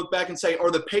before we can look back and say,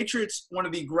 are the Patriots one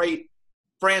of the great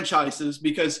franchises?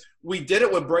 Because we did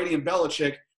it with Brady and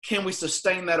Belichick. Can we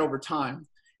sustain that over time?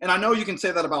 And I know you can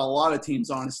say that about a lot of teams,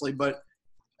 honestly, but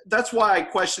that's why I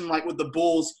question, like with the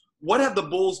Bulls, what have the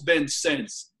Bulls been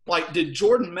since? Like, did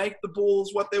Jordan make the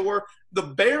Bulls what they were? The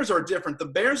Bears are different. The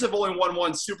Bears have only won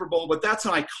one Super Bowl, but that's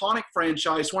an iconic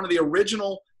franchise, one of the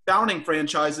original founding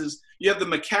franchises. You have the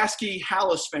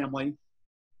McCaskey-Halas family.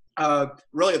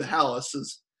 Really, the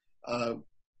Hallases.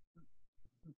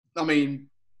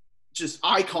 Just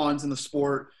icons in the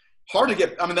sport. Hard to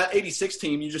get – that 86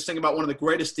 team, you just think about one of the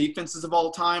greatest defenses of all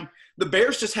time. The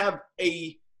Bears just have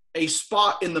a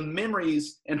spot in the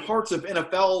memories and hearts of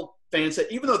NFL fans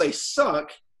that even though they suck,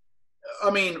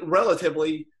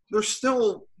 relatively, they're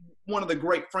still one of the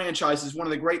great franchises, one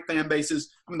of the great fan bases.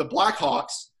 The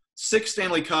Blackhawks, 6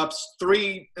 Stanley Cups,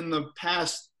 3 in the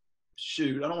past – I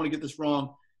don't want to get this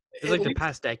wrong. It's like the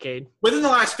past decade. Within the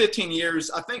last 15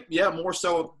 years, I think, more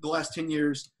so the last 10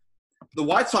 years. The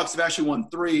White Sox have actually won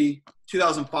 3.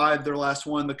 2005, their last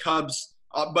one. The Cubs,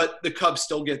 but the Cubs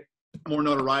still get more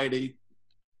notoriety.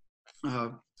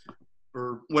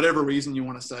 For whatever reason you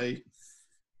want to say.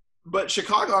 But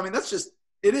Chicago, that's just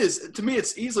 – it is. To me,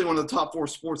 it's easily one of the top 4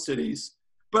 sports cities.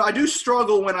 But I do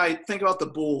struggle when I think about the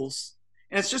Bulls.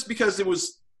 And it's just because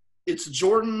it's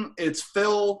Jordan, it's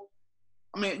Phil.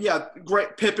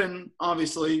 Great Pippen,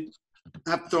 obviously.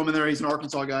 I have to throw him in there. He's an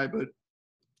Arkansas guy. But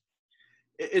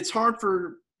it's hard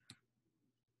for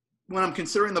 – when I'm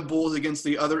considering the Bulls against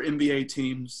the other NBA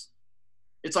teams,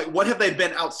 it's like, what have they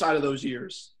been outside of those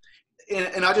years?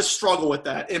 And I just struggle with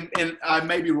that. And I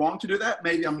may be wrong to do that.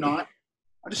 Maybe I'm not.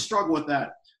 I just struggle with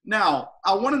that. Now,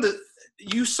 I wanted to –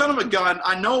 you son of a gun,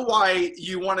 I know why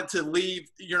you wanted to leave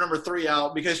your number 3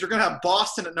 out because you're going to have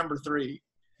Boston at number 3.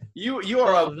 You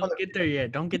are don't get there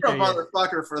yet. Don't get there yet. You're a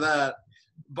motherfucker for that.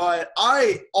 but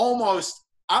I'm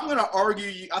going to argue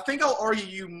you. I think I'll argue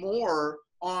you more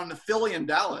on Philly and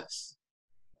Dallas.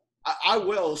 I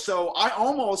will. So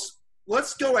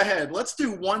let's go ahead. Let's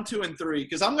do 1, 2, and 3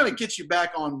 because I'm going to get you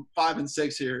back on 5 and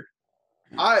 6 here.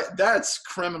 That's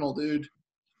criminal, dude.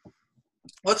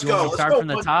 Let's go. Let's start from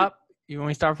the top. You want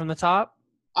me to start from the top?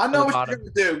 I know what you're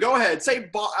going to do. Go ahead.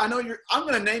 I'm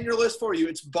going to name your list for you.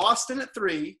 It's Boston at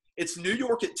 3. It's New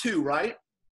York at 2, right?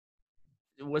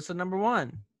 What's the number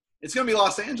 1? It's going to be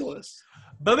Los Angeles.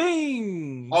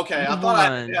 Ba-bing! Okay, I thought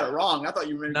I had it wrong. I thought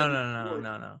you were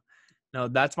No,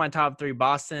 that's my top 3.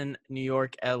 Boston, New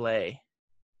York, LA.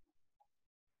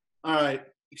 All right.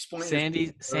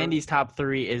 Explain. Sandy's top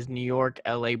 3 is New York,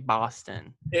 LA,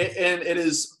 Boston. And it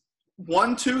is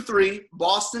 1, 2, 3,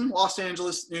 Boston, Los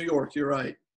Angeles, New York. You're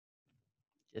right.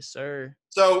 Yes, sir.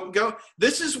 So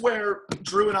this is where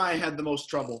Drew and I had the most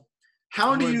trouble.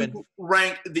 How do you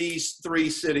rank these 3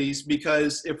 cities?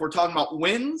 Because if we're talking about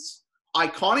wins,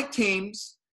 iconic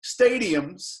teams,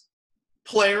 stadiums,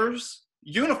 players,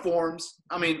 uniforms,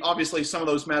 I mean, obviously some of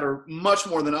those matter much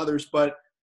more than others, but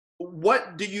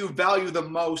what do you value the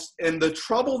most? And the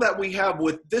trouble that we have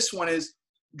with this one is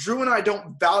Drew and I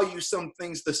don't value some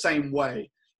things the same way.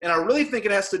 And I really think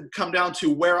it has to come down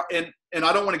to where, and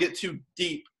I don't want to get too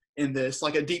deep in this,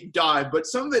 like a deep dive, but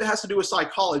some of it has to do with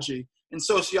psychology and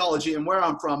sociology and where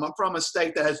I'm from. I'm from a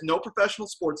state that has no professional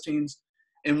sports teams,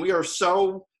 and we are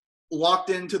so locked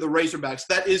into the Razorbacks.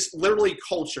 That is literally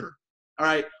culture. All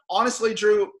right. Honestly,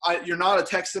 Drew, you're not a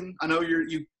Texan. I know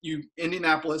you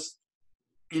Indianapolis,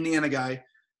 Indiana guy.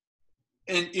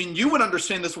 And you would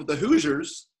understand this with the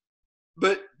Hoosiers.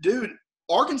 But, dude,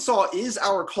 Arkansas is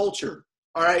our culture.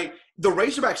 All right. The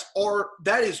Razorbacks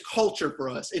that is culture for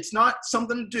us. It's not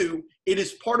something to do. It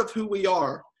is part of who we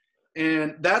are.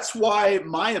 And that's why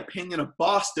my opinion of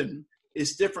Boston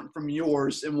is different from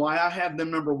yours and why I have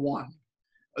them number 1.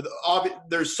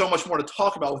 There's so much more to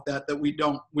talk about with that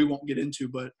we won't get into.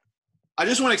 But I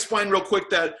just want to explain real quick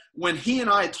that when he and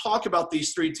I talk about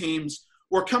these 3 teams,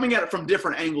 we're coming at it from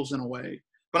different angles in a way.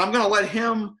 But I'm going to let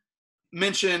him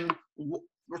mention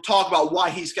or talk about why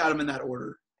he's got them in that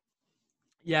order.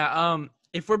 Yeah.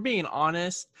 If we're being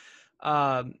honest, we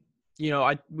kind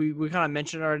of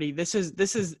mentioned already. This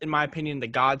is in my opinion the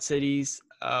God cities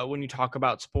when you talk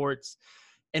about sports.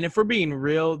 And if we're being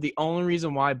real, the only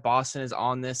reason why Boston is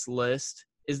on this list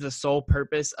is the sole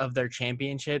purpose of their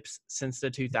championships since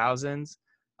the 2000s.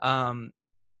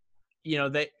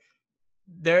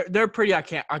 They're pretty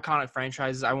iconic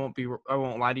franchises. I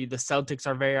won't lie to you. The Celtics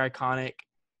are very iconic.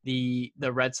 The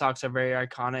Red Sox are very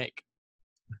iconic.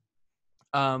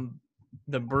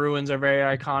 The Bruins are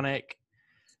very iconic.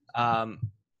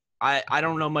 I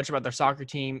don't know much about their soccer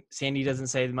team. Sandy doesn't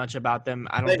say much about them.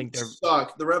 I don't think they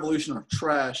suck. The Revolution are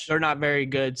trash. They're not very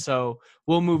good, so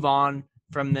we'll move on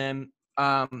from them.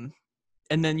 And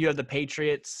then you have the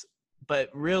Patriots, but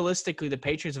realistically, the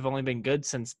Patriots have only been good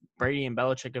since Brady and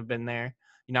Belichick have been there.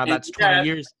 That's 20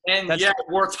 years. And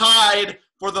we're tied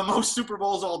for the most Super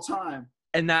Bowls all time.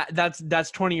 And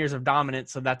that's 20 years of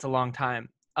dominance, so that's a long time.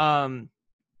 So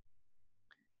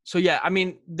yeah, I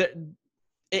mean,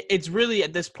 it's really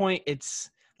at this point, it's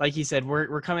like he said,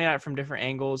 we're coming at it from different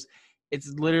angles. It's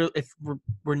literally, if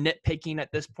we're nitpicking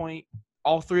at this point,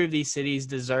 all 3 of these cities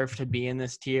deserve to be in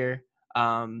this tier.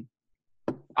 I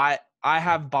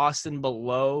have Boston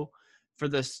below for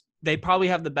this. They probably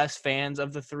have the best fans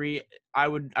of the 3. I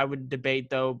would debate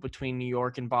though between New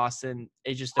York and Boston.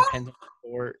 It just depends on the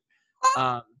sport.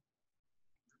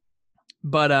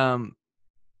 But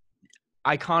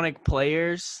iconic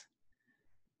players,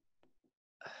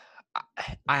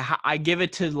 I give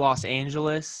it to Los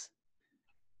Angeles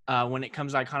when it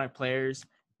comes to iconic players.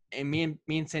 And me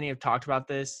and Sandy have talked about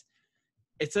this.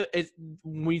 It's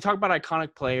when you talk about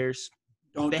iconic players,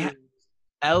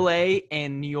 LA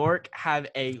and New York have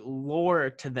a lore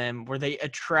to them where they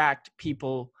attract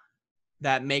people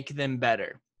that make them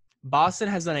better. Boston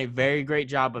has done a very great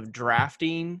job of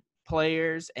drafting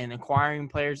players and acquiring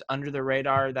players under the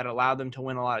radar that allow them to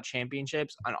win a lot of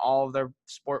championships on all of their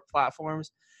sport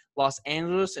platforms. Los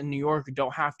Angeles and New York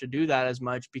don't have to do that as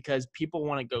much because people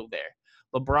want to go there.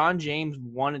 LeBron James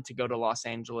wanted to go to Los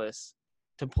Angeles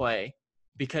to play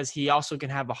because he also can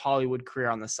have a Hollywood career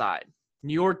on the side.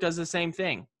 New York does the same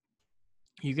thing.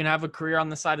 You can have a career on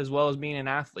the side as well as being an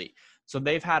athlete. So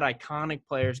they've had iconic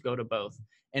players go to both.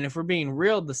 And if we're being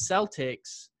real, the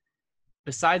Celtics,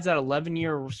 besides that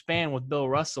 11-year span with Bill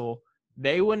Russell,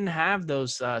 they wouldn't have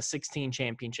those 16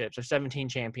 championships or 17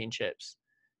 championships.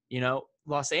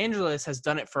 Los Angeles has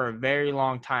done it for a very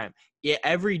long time. Yeah,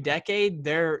 every decade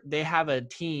they have a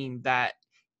team that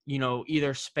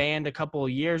either spanned a couple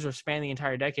of years or spanned the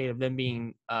entire decade of them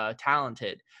being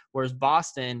talented. Whereas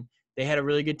Boston, they had a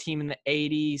really good team in the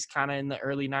 80s, kind of in the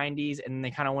early 90s, and then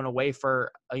they kind of went away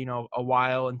for, a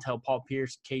while until Paul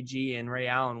Pierce, KG, and Ray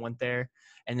Allen went there.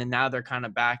 And then now they're kind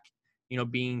of back,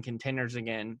 being contenders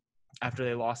again after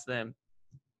they lost them.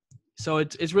 So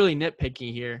it's really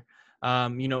nitpicky here.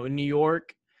 In New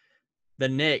York, the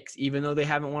Knicks, even though they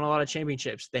haven't won a lot of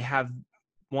championships, they have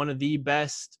one of the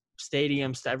best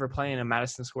stadiums to ever play in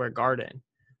Madison Square Garden.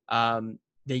 The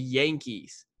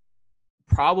Yankees,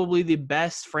 probably the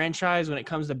best franchise when it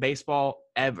comes to baseball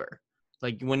ever.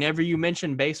 Like, whenever you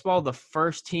mention baseball, the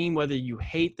first team, whether you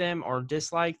hate them or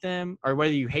dislike them, or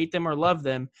whether you hate them or love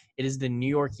them, it is the New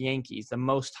York Yankees, the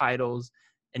most titles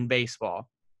in baseball.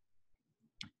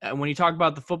 And when you talk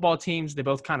about the football teams, they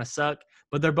both kind of suck,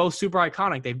 but they're both super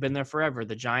iconic. They've been there forever,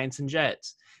 the Giants and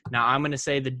Jets. Now, I'm going to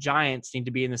say the Giants need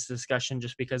to be in this discussion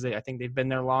just because I think they've been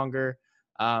there longer,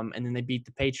 and then they beat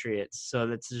the Patriots. So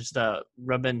that's just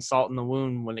rubbing salt in the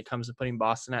wound when it comes to putting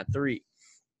Boston at 3.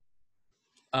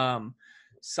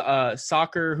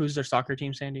 Soccer, who's their soccer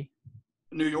team, Sandy?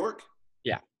 New York?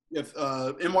 Yeah. If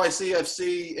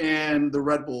NYCFC and the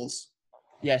Red Bulls.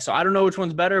 Yeah, so I don't know which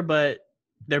one's better, but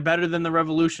they're better than the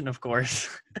Revolution, of course.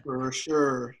 For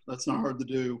sure. That's not hard to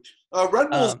do. Red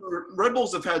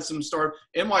Bulls have had some start.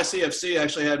 NYCFC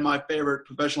actually had my favorite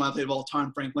professional athlete of all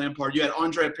time, Frank Lampard. You had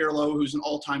Andre Pirlo, who's an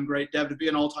all-time great, Devin to be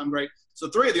an all-time great.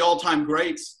 So 3 of the all-time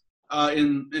greats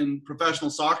in professional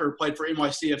soccer played for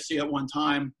NYCFC at one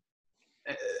time.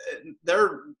 They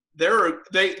were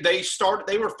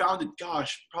founded,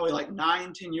 probably like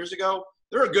 9-10 years ago.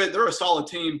 They're a solid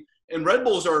team. And Red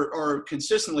Bulls are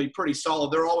consistently pretty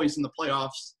solid. They're always in the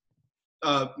playoffs.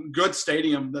 Good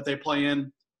stadium that they play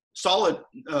in. Solid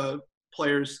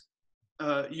players,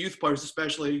 youth players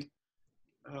especially.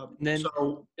 Then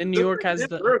New York has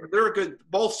they're a good,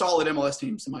 both solid MLS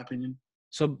teams in my opinion.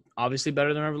 So obviously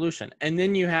better than Revolution. And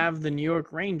then you have the New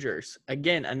York Rangers.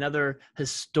 Again, another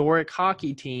historic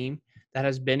hockey team that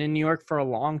has been in New York for a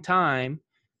long time.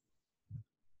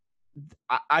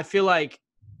 I feel like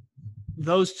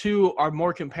those two are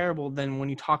more comparable than when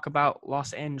you talk about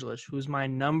Los Angeles, who's my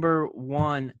number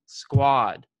 1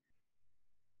 squad.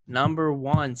 Number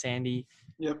 1, Sandy.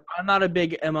 Yep. I'm not a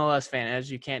big MLS fan,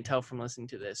 as you can't tell from listening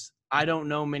to this. I don't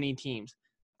know many teams.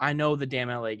 I know the damn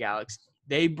LA Galaxy.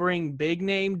 They bring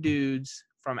big-name dudes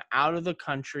from out of the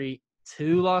country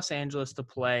to Los Angeles to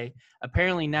play.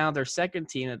 Apparently now their second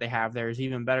team that they have there is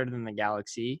even better than the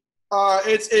Galaxy.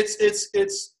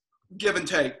 It's give and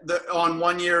take. On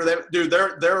 1 year,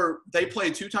 they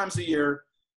play 2 times a year.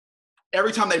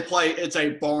 Every time they play, it's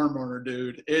a barn burner,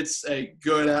 dude. It's a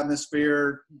good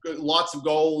atmosphere, lots of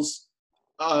goals.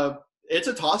 It's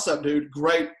a toss-up, dude.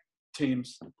 Great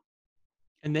teams.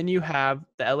 And then you have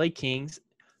the LA Kings.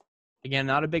 Again,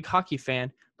 not a big hockey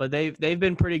fan, but they've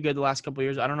been pretty good the last couple of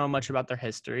years. I don't know much about their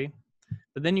history.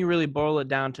 But then you really boil it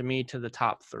down to the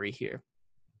top 3 here.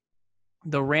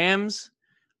 The Rams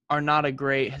are not a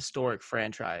great historic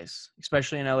franchise,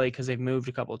 especially in LA because they've moved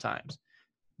a couple of times.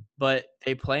 But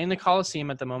they play in the Coliseum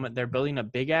at the moment. They're building a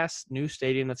big-ass new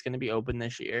stadium that's going to be open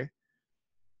this year.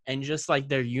 And just like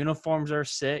their uniforms are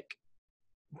sick,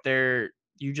 when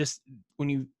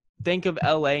you think of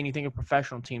LA and you think of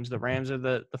professional teams, the Rams are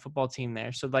the football team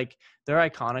there. So, like, they're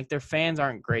iconic. Their fans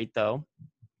aren't great, though.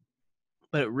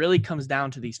 But it really comes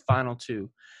down to these final 2.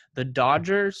 The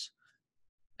Dodgers,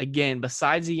 again,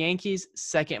 besides the Yankees,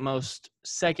 second most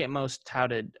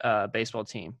touted baseball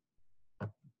team.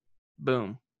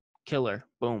 Boom. Killer.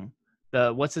 Boom.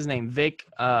 What's his name? Vic,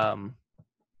 the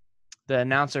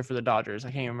announcer for the Dodgers. I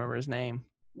can't even remember his name.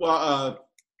 Well,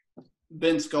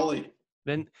 Ben Scully.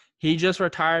 He just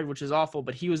retired, which is awful,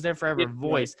 but he was there forever.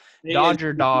 Voice.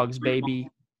 Dodger Dogs, baby.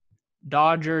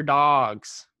 Dodger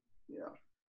Dogs. Yeah.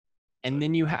 And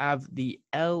then you have the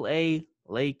LA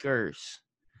Lakers.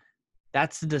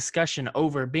 That's the discussion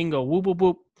over. Bingo. Whoop, whoop,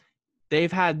 whoop.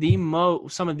 They've had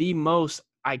some of the most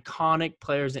iconic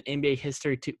players in NBA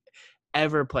history to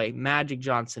ever play. Magic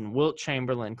Johnson, Wilt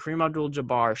Chamberlain, Kareem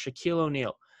Abdul-Jabbar, Shaquille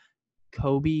O'Neal,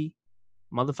 Kobe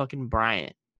motherfucking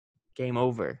Bryant. Game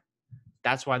over.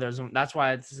 That's why this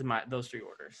is those 3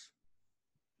 orders.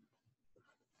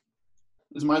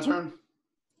 Is it my turn?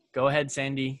 Go ahead,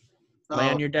 Sandy. Lay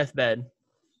on your deathbed.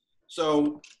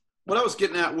 So what I was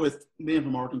getting at with being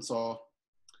from Arkansas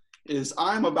is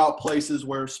I'm about places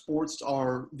where sports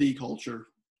are the culture.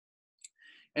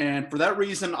 And for that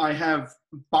reason, I have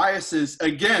biases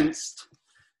against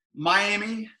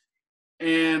Miami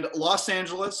and Los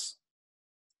Angeles.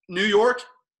 New York,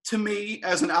 to me,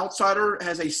 as an outsider,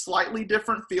 has a slightly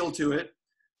different feel to it.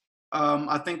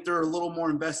 I think they're a little more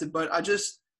invested. But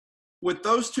with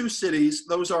those two cities,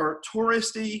 those are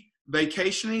touristy,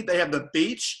 vacationy. They have the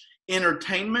beach.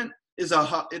 Entertainment is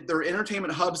they're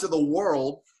entertainment hubs of the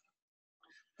world.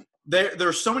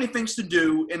 There's so many things to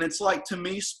do, and it's like, to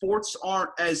me, sports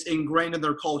aren't as ingrained in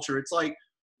their culture. It's like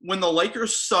when the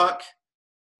Lakers suck,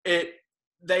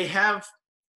 they have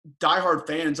diehard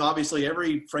fans. Obviously,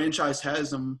 every franchise has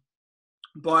them,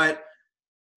 but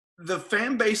the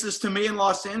fan bases to me in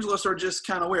Los Angeles are just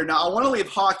kind of weird. Now, I want to leave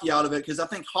hockey out of it because I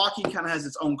think hockey kind of has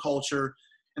its own culture,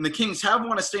 and the Kings have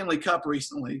won a Stanley Cup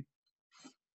recently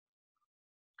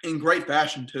in great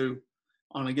fashion too,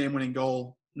 on a game-winning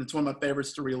goal. And it's one of my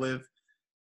favorites to relive.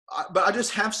 But I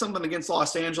just have something against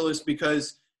Los Angeles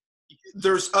because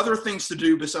there's other things to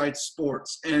do besides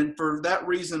sports. And for that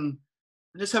reason,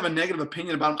 I just have a negative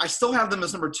opinion about them. I still have them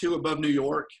as number 2 above New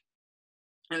York.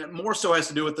 And it more so has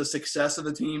to do with the success of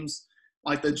the teams.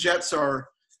 Like the Jets are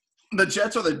the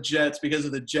Jets because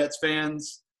of the Jets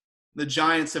fans. The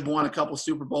Giants have won a couple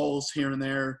Super Bowls here and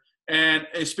there. And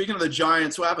speaking of the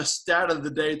Giants, we'll have a stat of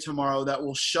the day tomorrow that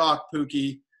will shock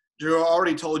Pookie. Drew, I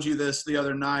already told you this the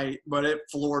other night, but it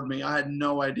floored me. I had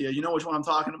no idea. You know which one I'm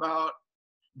talking about?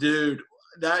 Dude,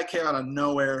 that came out of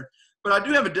nowhere. But I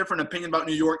do have a different opinion about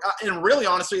New York. And really,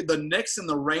 honestly, the Knicks and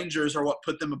the Rangers are what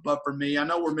put them above for me. I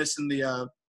know we're missing the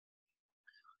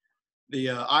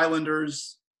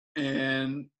Islanders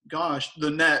and, gosh,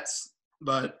 the Nets.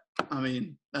 But, I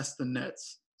mean, that's the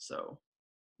Nets. So,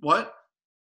 what?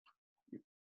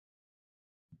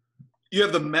 You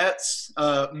have the Mets,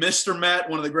 Mr. Met,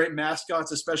 one of the great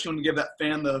mascots, especially when you give that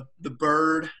fan the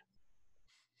bird.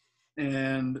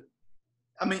 And,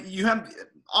 I mean, you have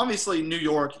 – obviously, New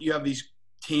York, you have these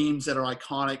teams that are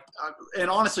iconic. And,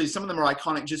 honestly, some of them are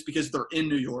iconic just because they're in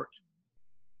New York.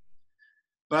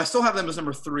 But I still have them as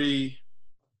number 3.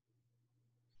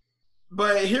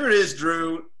 But here it is,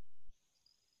 Drew.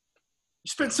 You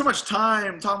spent so much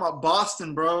time talking about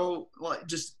Boston, bro, like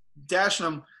just dashing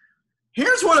them.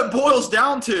 Here's what it boils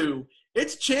down to.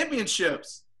 It's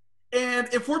championships. And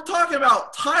if we're talking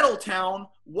about Titletown,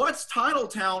 what's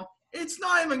Titletown? It's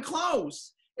not even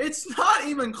close. It's not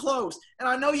even close. And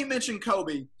I know you mentioned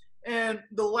Kobe. And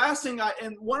the last thing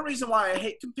and one reason why I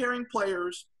hate comparing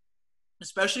players,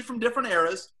 especially from different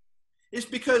eras, is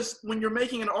because when you're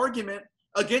making an argument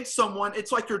against someone,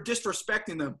 it's like you're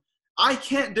disrespecting them. I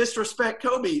can't disrespect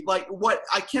Kobe.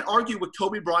 I can't argue with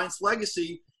Kobe Bryant's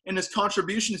legacy and his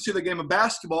contributions to the game of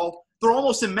basketball. They're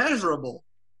almost immeasurable.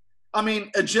 I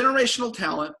mean, a generational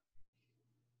talent.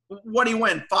 What did he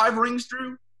win? 5 rings,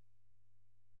 Drew?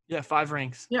 Yeah, 5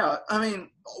 rings. Yeah, I mean,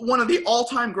 one of the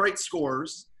all-time great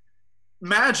scorers.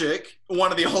 Magic,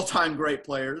 one of the all-time great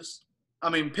players. I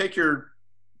mean, take your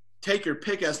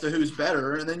pick as to who's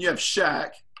better. And then you have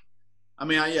Shaq. I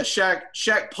mean, yeah,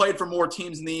 Shaq played for more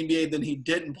teams in the NBA than he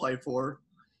didn't play for.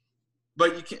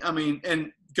 But you can't, I mean,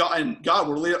 and God,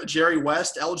 we're Jerry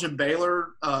West, Elgin Baylor,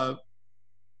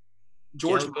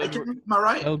 George Mikan, am I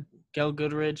right? Gail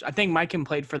Goodrich. I think Mikan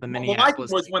played for the Mikan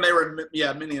Minneapolis. was when they were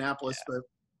Minneapolis. Yeah. But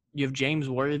you have James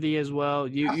Worthy as well.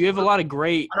 You have a lot of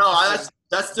great. No,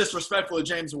 that's disrespectful to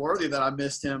James Worthy that I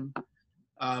missed him.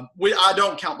 I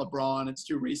don't count LeBron. It's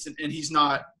too recent, and he's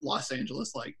not Los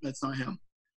Angeles. Like, that's not him.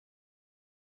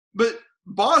 But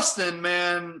Boston,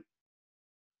 man,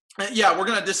 yeah, we're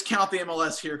going to discount the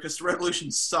MLS here because the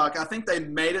Revolution suck. I think they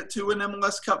made it to an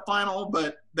MLS Cup final,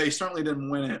 but they certainly didn't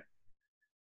win it.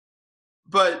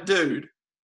 But, dude,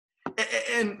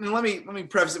 and let me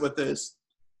preface it with this.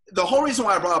 The whole reason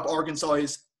why I brought up Arkansas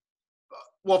is,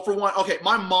 well, for one, okay,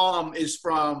 my mom is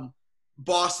from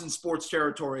Boston sports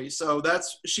territory. So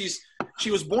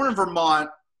she was born in Vermont,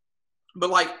 but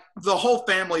like the whole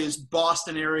family is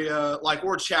Boston area. Like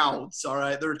we're Chowds, all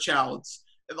right? They're Chowds.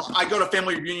 I go to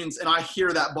family reunions and I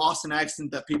hear that Boston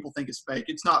accent that people think is fake.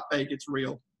 It's not fake. It's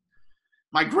real.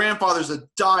 My grandfather's a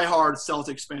diehard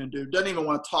Celtics fan, dude. Doesn't even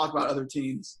want to talk about other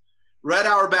teams. Red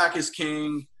Auerbach is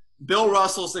king. Bill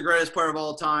Russell's the greatest player of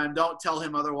all time. Don't tell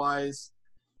him otherwise.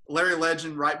 Larry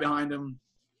Legend right behind him.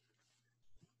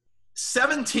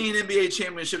 17 NBA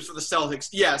championships for the Celtics.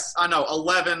 Yes, I know.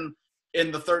 11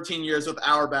 in the 13 years with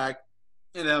Auerbach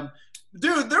in them.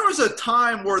 Dude, there was a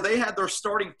time where they had their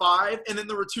starting 5, and then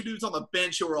there were 2 dudes on the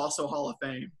bench who were also Hall of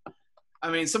Fame. I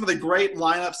mean, some of the great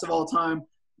lineups of all time.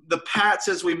 The Pats,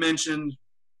 as we mentioned,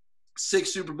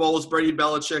 6 Super Bowls, Brady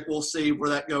Belichick. We'll see where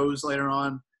that goes later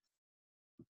on.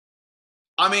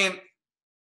 I mean,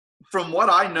 from what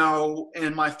I know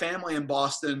and my family in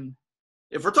Boston,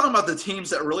 if we're talking about the teams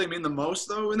that really mean the most,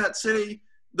 though, in that city,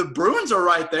 the Bruins are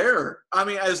right there. I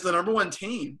mean, as the number 1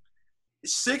 team.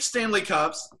 6 Stanley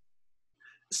Cups.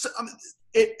 So,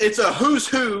 it's a who's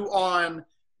who on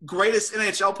greatest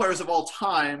NHL players of all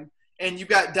time, and you've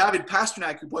got David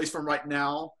Pastrnak, who plays for him right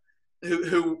now,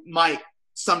 who might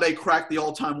someday crack the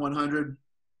all-time 100.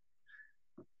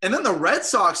 And then the Red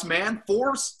Sox, man,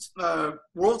 4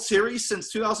 World Series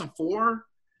since 2004.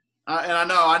 And I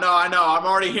know. I'm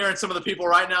already hearing some of the people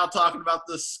right now talking about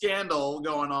the scandal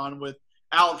going on with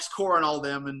Alex Cora and all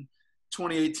them in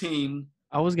 2018.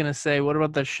 I was going to say, what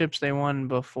about the ships they won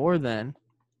before then?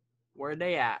 Where are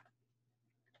they at?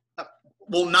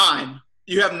 Well, 9.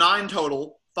 You have 9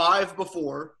 total, 5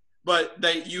 before, but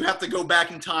you have to go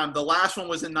back in time. The last one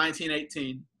was in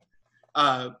 1918.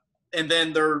 And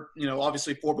then there,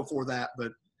 obviously 4 before that.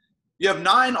 But you have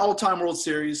 9 all-time World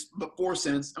Series, but 4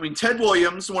 since. I mean, Ted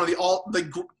Williams, one of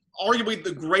arguably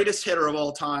the greatest hitter of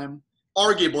all time.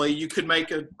 Arguably, you could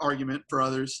make an argument for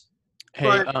others.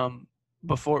 Hey,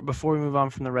 before we move on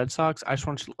from the Red Sox, I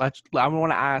want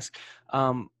to ask,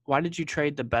 why did you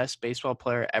trade the best baseball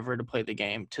player ever to play the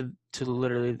game to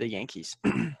literally the Yankees?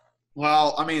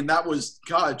 Well, I mean, that was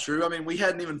true. I mean, we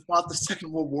hadn't even fought the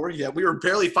Second World War yet. We were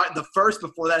barely fighting the first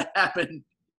before that happened.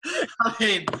 I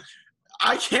mean,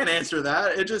 I can't answer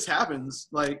that. It just happens.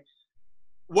 Like,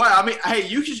 well, I mean, hey,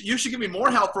 you should give me more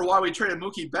help for why we traded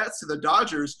Mookie Betts to the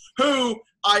Dodgers, who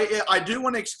I do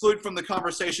want to exclude from the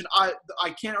conversation. I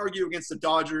can't argue against the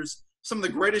Dodgers. Some of the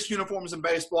greatest uniforms in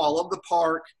baseball. I love the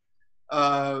park.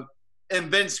 And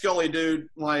Vince Scully, dude,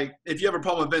 like, if you have a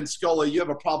problem with Vince Scully, you have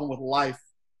a problem with life.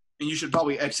 And you should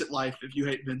probably exit life if you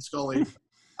hate Vince Scully.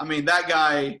 I mean, that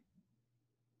guy,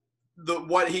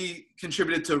 what he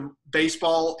contributed to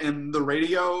baseball and the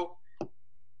radio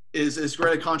is as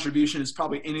great a contribution as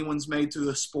probably anyone's made to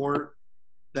the sport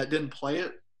that didn't play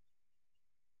it.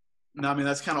 Now, I mean,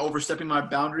 that's kind of overstepping my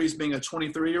boundaries being a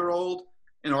 23-year-old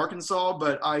in Arkansas,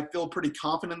 but I feel pretty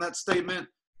confident in that statement.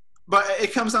 But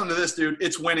it comes down to this, dude.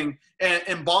 It's winning. And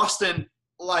in Boston,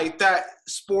 like that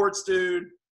sports, dude,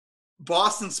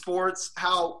 Boston sports,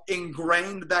 how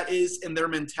ingrained that is in their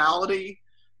mentality,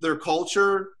 their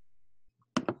culture.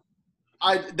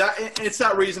 It's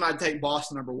that reason I'd take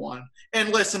Boston number 1. And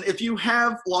listen, if you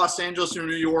have Los Angeles or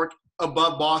New York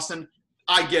above Boston,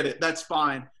 I get it. That's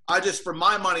fine. For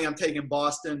my money, I'm taking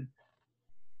Boston.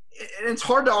 And it's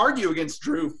hard to argue against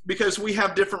Drew because we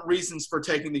have different reasons for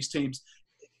taking these teams.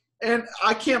 And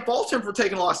I can't fault him for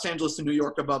taking Los Angeles and New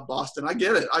York above Boston. I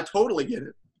get it. I totally get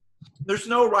it. There's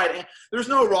no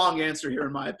wrong answer here,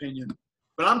 in my opinion.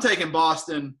 But I'm taking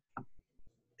Boston,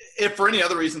 if for any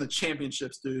other reason, the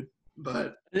championships, dude.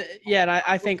 But yeah, and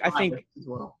I think as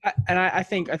well. I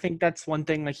think that's one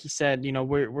thing. Like he said,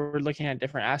 we're looking at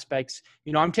different aspects.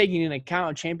 I'm taking into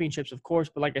account championships, of course,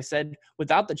 but like I said,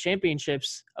 without the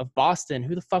championships of Boston,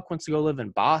 who the fuck wants to go live in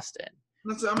Boston?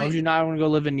 Why would you not want to go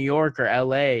live in New York or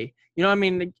LA? You know what I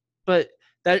mean? But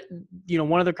that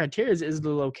one of the criteria is the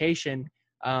location.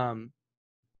 And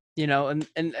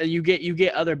you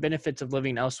get other benefits of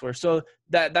living elsewhere. So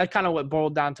that kind of what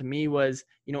boiled down to me was,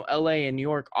 LA and New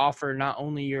York offer not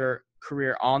only your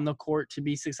career on the court to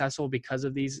be successful because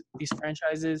of these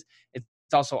franchises, it's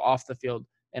also off the field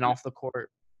and off the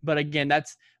court. But again,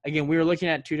 we were looking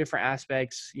at 2 different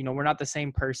aspects. We're not the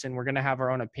same person. We're going to have our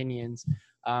own opinions.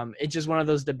 It's just one of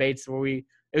those debates where it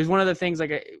was one of the things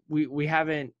like we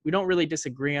don't really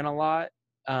disagree on a lot.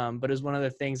 But it was one of the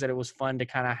things that it was fun to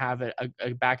kind of have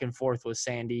a back and forth with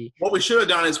Sandy. What we should have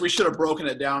done is we should have broken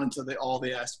it down into all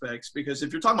the aspects, because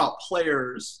if you're talking about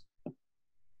players,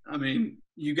 I mean,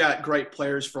 you got great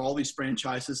players for all these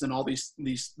franchises and all these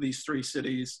 3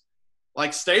 cities.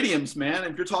 Like stadiums, man.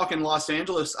 If you're talking Los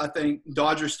Angeles, I think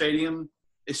Dodger Stadium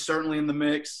is certainly in the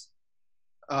mix.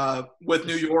 With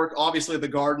New York, obviously the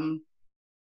Garden.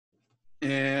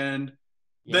 And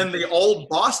then the old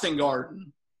Boston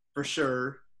Garden. For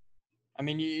sure. I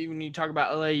mean, when you talk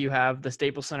about LA, you have the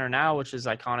Staples Center now, which is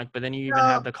iconic, but then you even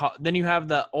have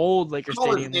the old Lakers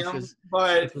Stadium,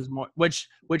 which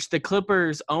the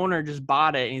Clippers owner just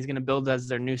bought it, and he's going to build as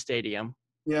their new stadium.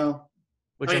 Yeah.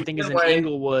 Which I think is in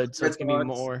Inglewood, so it's going to be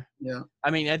more. Yeah.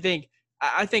 I mean, I think,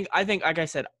 like I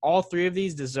said, all 3 of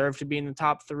these deserve to be in the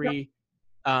top 3.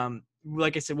 Yeah.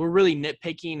 Like I said, we're really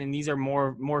nitpicking, and these are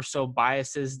more so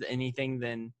biases than anything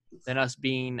than us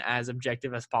being as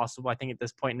objective as possible. I think at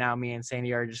this point now, me and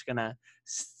Sandy are just gonna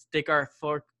stick our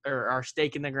fork or our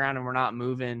stake in the ground, and we're not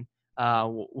moving.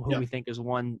 Who we think is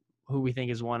one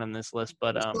on this list,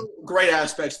 but great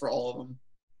aspects for all of them.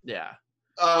 Yeah.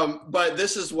 But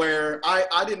this is where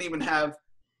I didn't even have.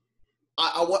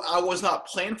 I was not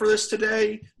planning for this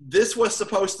today. This was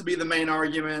supposed to be the main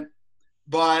argument.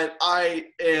 But I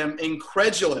am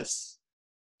incredulous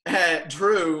at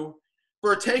Drew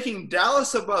for taking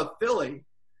Dallas above Philly.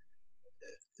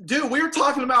 Dude, we were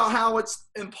talking about how it's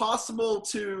impossible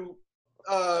to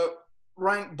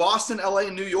rank Boston, LA,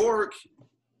 and New York.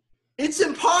 It's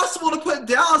impossible to put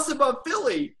Dallas above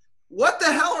Philly. What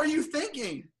the hell are you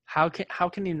thinking? How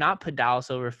can you not put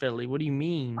Dallas over Philly? What do you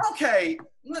mean? Okay,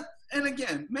 and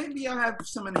again, maybe I have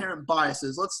some inherent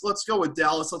biases. Let's go with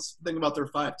Dallas. Let's think about their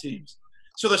 5 teams.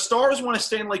 So the Stars won a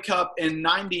Stanley Cup in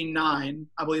 '99.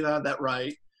 I believe I had that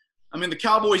right. I mean, the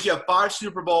Cowboys, you have 5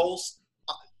 Super Bowls,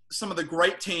 some of the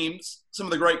great teams, some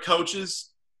of the great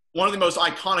coaches, one of the most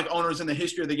iconic owners in the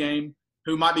history of the game,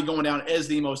 who might be going down as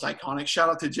the most iconic. Shout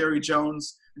out to Jerry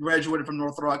Jones, graduated from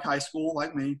North Rock High School,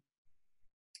 like me.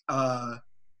 Who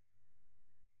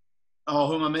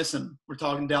am I missing? We're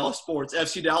talking Dallas sports.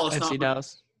 FC Dallas.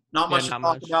 Dallas. Not much to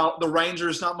talk about. The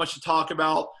Rangers, not much to talk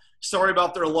about. Sorry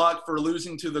about their luck for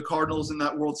losing to the Cardinals in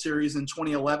that World Series in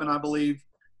 2011, I believe.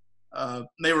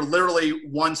 They were literally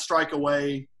one strike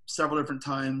away several different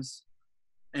times.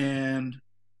 And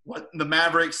the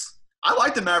Mavericks, I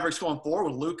like the Mavericks going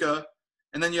forward with Luka.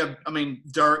 And then you have,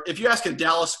 Dirk. If you ask a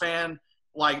Dallas fan,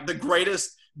 like the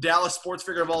greatest Dallas sports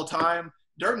figure of all time,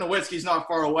 Dirk Nowitzki's not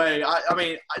far away.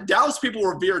 Dallas people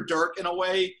revere Dirk in a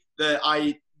way that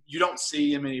you don't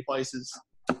see in many places.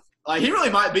 Like, he really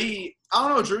might be – I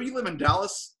don't know, Drew, you live in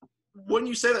Dallas. Wouldn't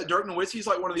you say that Dirk Nowitzki's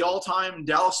like one of the all-time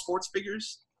Dallas sports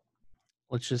figures?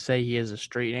 Let's just say he has a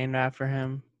street named after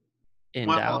him in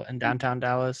downtown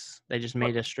Dallas. They just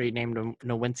made a street named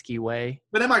Nowinski Way.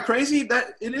 But am I crazy? That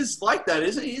it is like that,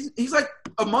 isn't he? He's like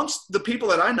amongst the people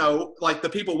that I know, like the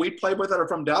people we played with that are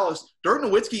from Dallas, Dirk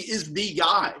Nowitzki is the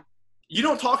guy. You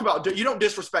don't talk about – you don't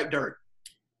disrespect Dirk.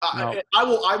 No.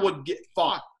 I would get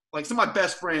fought. Like, some of my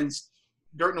best friends –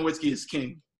 Dirk Nowitzki is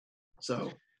king.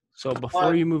 So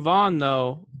before you move on,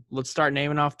 though, let's start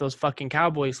naming off those fucking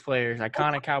Cowboys players,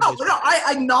 iconic Cowboys. No,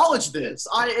 I acknowledge this.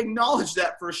 I acknowledge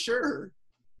that for sure.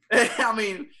 I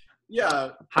mean,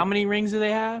 yeah. How many rings do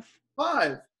they have?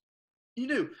 5. You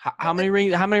do. How many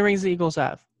rings? How many rings the Eagles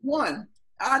have? 1.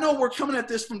 I know we're coming at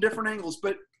this from different angles,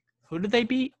 but who did they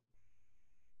beat?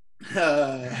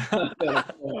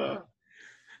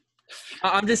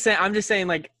 I'm just saying,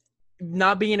 like,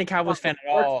 not being a Cowboys fan at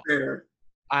all. The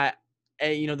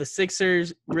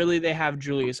Sixers, really, they have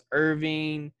Julius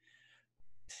Erving.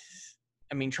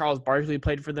 Charles Barkley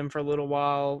played for them for a little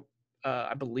while.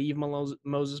 I believe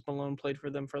Moses Malone played for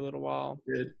them for a little while.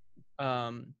 Good.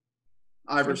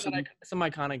 Iverson. Some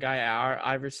iconic guy,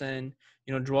 Iverson.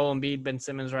 Joel Embiid, Ben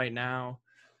Simmons right now.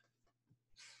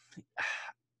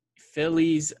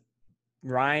 Phillies,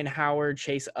 Ryan Howard,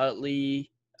 Chase Utley,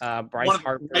 Bryce Harper.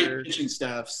 One of the great pitching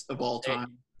staffs of all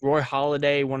time. Roy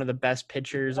Halladay, one of the best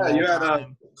pitchers of all you had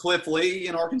time. Cliff Lee,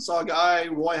 an Arkansas guy,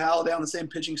 Roy Halladay on the same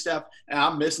pitching staff, and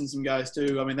I'm missing some guys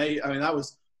too. That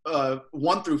was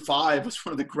 1 through 5 was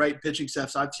one of the great pitching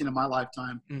staffs I've seen in my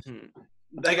lifetime.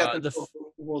 Mm-hmm. They got the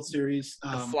World Series.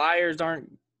 The Flyers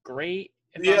aren't great.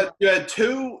 You had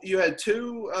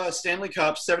two Stanley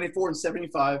Cups, 74 and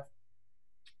 75.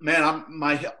 Man,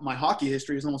 my hockey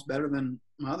history is almost better than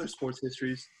my other sports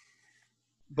histories.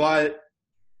 But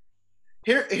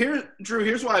here, Drew,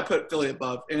 here's why I put Philly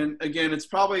above. And again, it's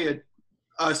probably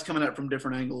us coming at it from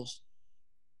different angles.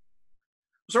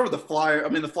 We'll start with the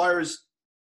Flyers. The Flyers,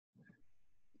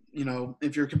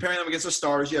 if you're comparing them against the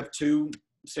Stars, you have 2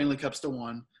 Stanley Cups to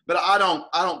 1. But I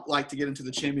don't like to get into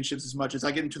the championships as much as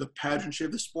I get into the pageantry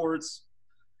of the sports.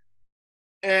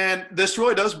 And this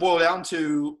really does boil down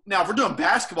to – now, if we're doing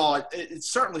basketball,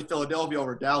 it's certainly Philadelphia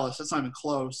over Dallas. That's not even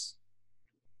close.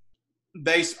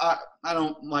 I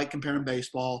don't like comparing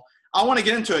baseball. I want to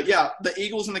get into it. Yeah, the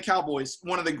Eagles and the Cowboys,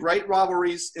 one of the great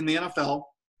rivalries in the NFL.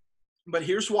 But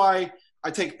here's why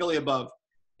I take Philly above.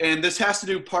 And this has to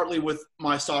do partly with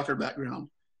my soccer background.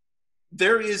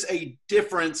 There is a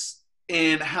difference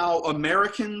in how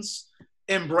Americans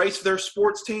embrace their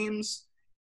sports teams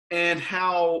and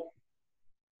how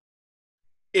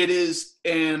it is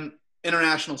in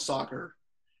international soccer.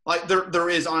 Like there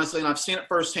is, honestly, and I've seen it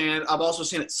firsthand. I've also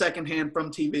seen it secondhand from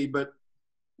TV, but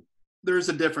there's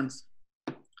a difference.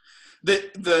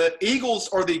 The Eagles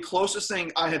are the closest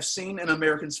thing I have seen in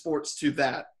American sports to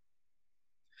that.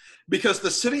 Because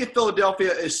the city of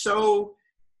Philadelphia is so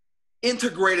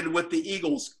integrated with the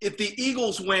Eagles. If the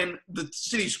Eagles win, the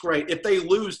city's great. If they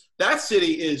lose, that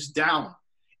city is down.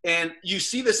 And you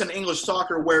see this in English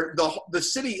soccer where the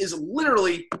city is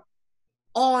literally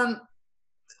on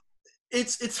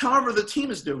it's however the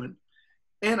team is doing.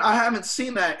 And I haven't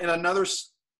seen that in another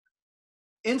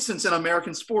instance in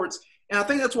American sports. And I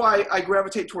think that's why I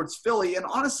gravitate towards Philly, and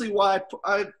honestly why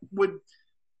I would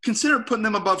consider putting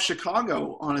them above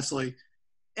Chicago, honestly.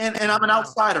 And I'm an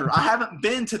outsider. I haven't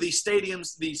been to these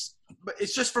stadiums. But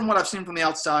it's just from what I've seen from the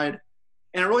outside,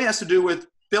 and it really has to do with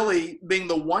Philly being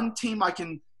the one team I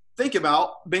can think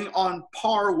about being on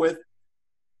par with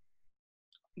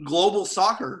global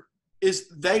soccer. Is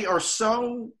they are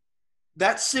so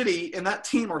that city and that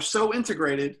team are so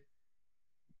integrated,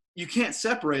 you can't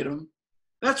separate them.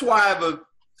 That's why I have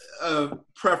a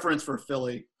preference for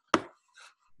Philly.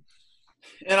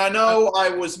 And I know I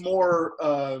was more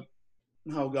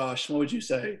oh gosh, what would you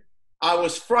say? I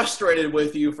was frustrated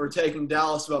with you for taking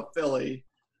Dallas above Philly.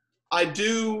 I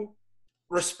do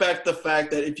respect the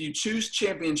fact that if you choose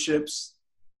championships,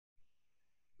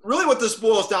 really what this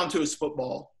boils down to is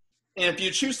football. And if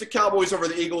you choose the Cowboys over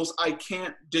the Eagles, I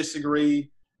can't disagree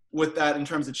with that in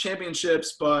terms of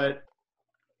championships. But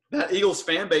that Eagles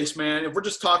fan base, man, if we're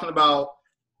just talking about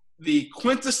the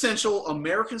quintessential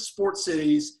American sports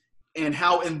cities and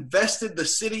how invested the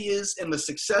city is in the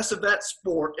success of that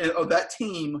sport and of that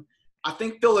team, I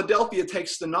think Philadelphia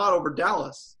takes the nod over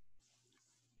Dallas.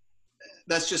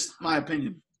 That's just my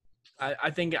opinion.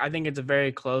 I think it's a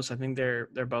very close. I think they're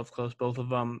both close. Both of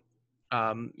them,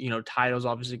 titles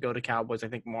obviously go to Cowboys. I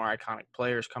think more iconic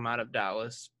players come out of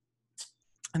Dallas.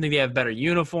 I think they have better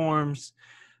uniforms.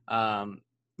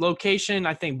 Location,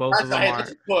 I think both of them are.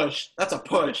 That's a push. That's a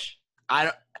push.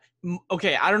 I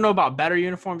don't know about better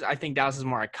uniforms. I think Dallas is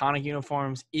more iconic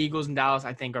uniforms. Eagles and Dallas,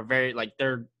 I think, are very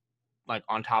they're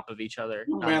on top of each other,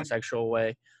 not in a sexual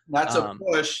way. That's a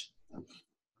push.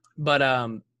 But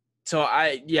it's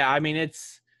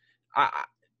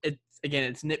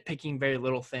nitpicking very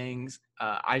little things.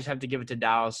 I just have to give it to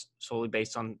Dallas solely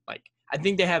based on I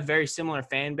think they have very similar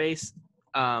fan base.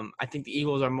 I think the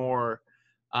Eagles are more.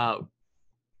 The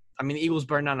Eagles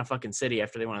burned down a fucking city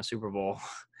after they won a Super Bowl.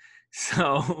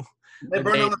 So they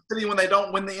burn down the city when they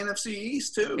don't win the NFC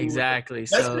East too. Exactly.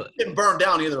 That's so getting burned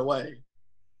down either way.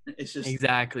 It's just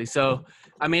exactly. So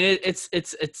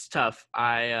it's tough.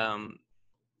 I'm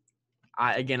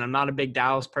not a big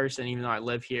Dallas person, even though I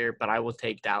live here, but I will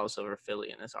take Dallas over Philly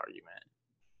in this argument.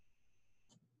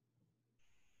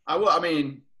 I will.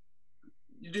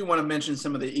 You do want to mention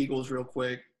some of the Eagles real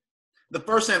quick. The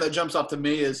first thing that jumps off to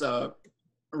me is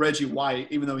Reggie White,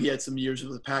 even though he had some years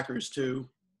with the Packers too.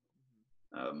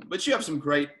 But you have some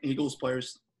great Eagles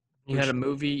players. You had a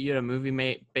movie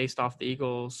made based off the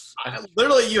Eagles.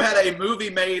 Literally, you had a movie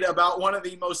made about one of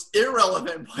the most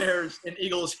irrelevant players in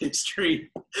Eagles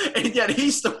history, and yet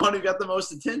he's the one who got the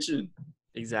most attention.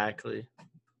 Exactly.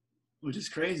 Which is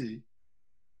crazy.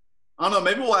 I don't know.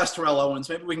 Maybe we'll ask Terrell Owens.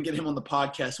 Maybe we can get him on the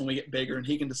podcast when we get bigger, and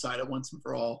he can decide it once and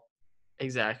for all.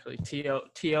 Exactly.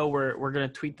 T.O., we're going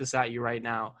to tweet this at you right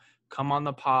now. Come on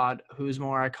the pod. Who's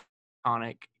more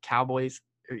iconic, Cowboys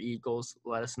or Eagles?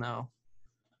 Let us know.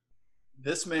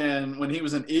 This man, when he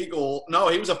was an Eagle – no,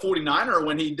 he was a 49er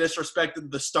when he disrespected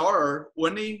the star,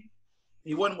 wasn't he?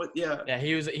 He wasn't with – yeah. Yeah,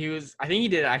 he was – I think he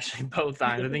did it actually both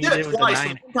times. I think he did it with twice. the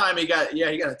Niners. One time he got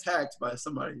attacked by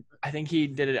somebody. I think he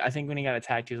did it – I think when he got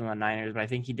attacked he was on the Niners, but I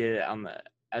think he did it on the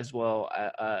as well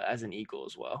as an Eagle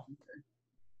as well. Okay.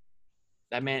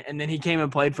 That man – and then he came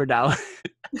and played for Dallas.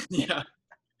 Yeah.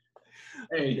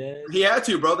 Hey, he had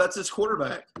to, bro. That's his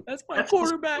quarterback. That's my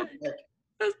quarterback.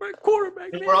 That's my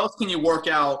quarterback. Where else can you work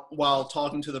out while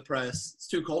talking to the press? It's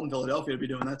too cold in Philadelphia to be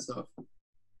doing that stuff.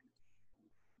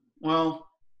 Well,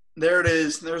 there it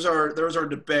is. There's our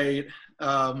debate.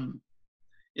 I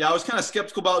was kind of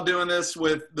skeptical about doing this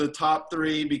with the top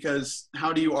three because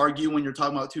how do you argue when you're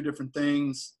talking about two different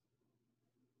things?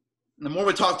 And the more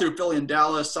we talked through Philly and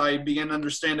Dallas, I began to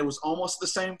understand it was almost the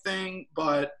same thing,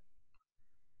 but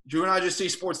Drew and I just see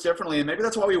sports differently, and maybe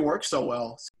that's why we work so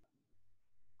well.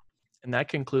 And that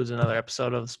concludes another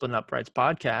episode of the Splitting Uprights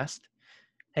podcast.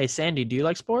 Hey, Sandy, do you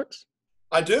like sports?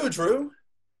 I do, Drew.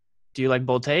 Do you like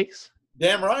bold takes?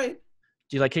 Damn right.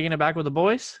 Do you like kicking it back with the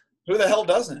boys? Who the hell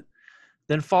doesn't?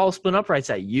 Then follow Splitting Uprights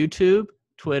at YouTube,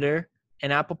 Twitter,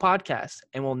 and Apple Podcasts,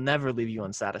 and we'll never leave you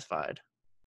unsatisfied.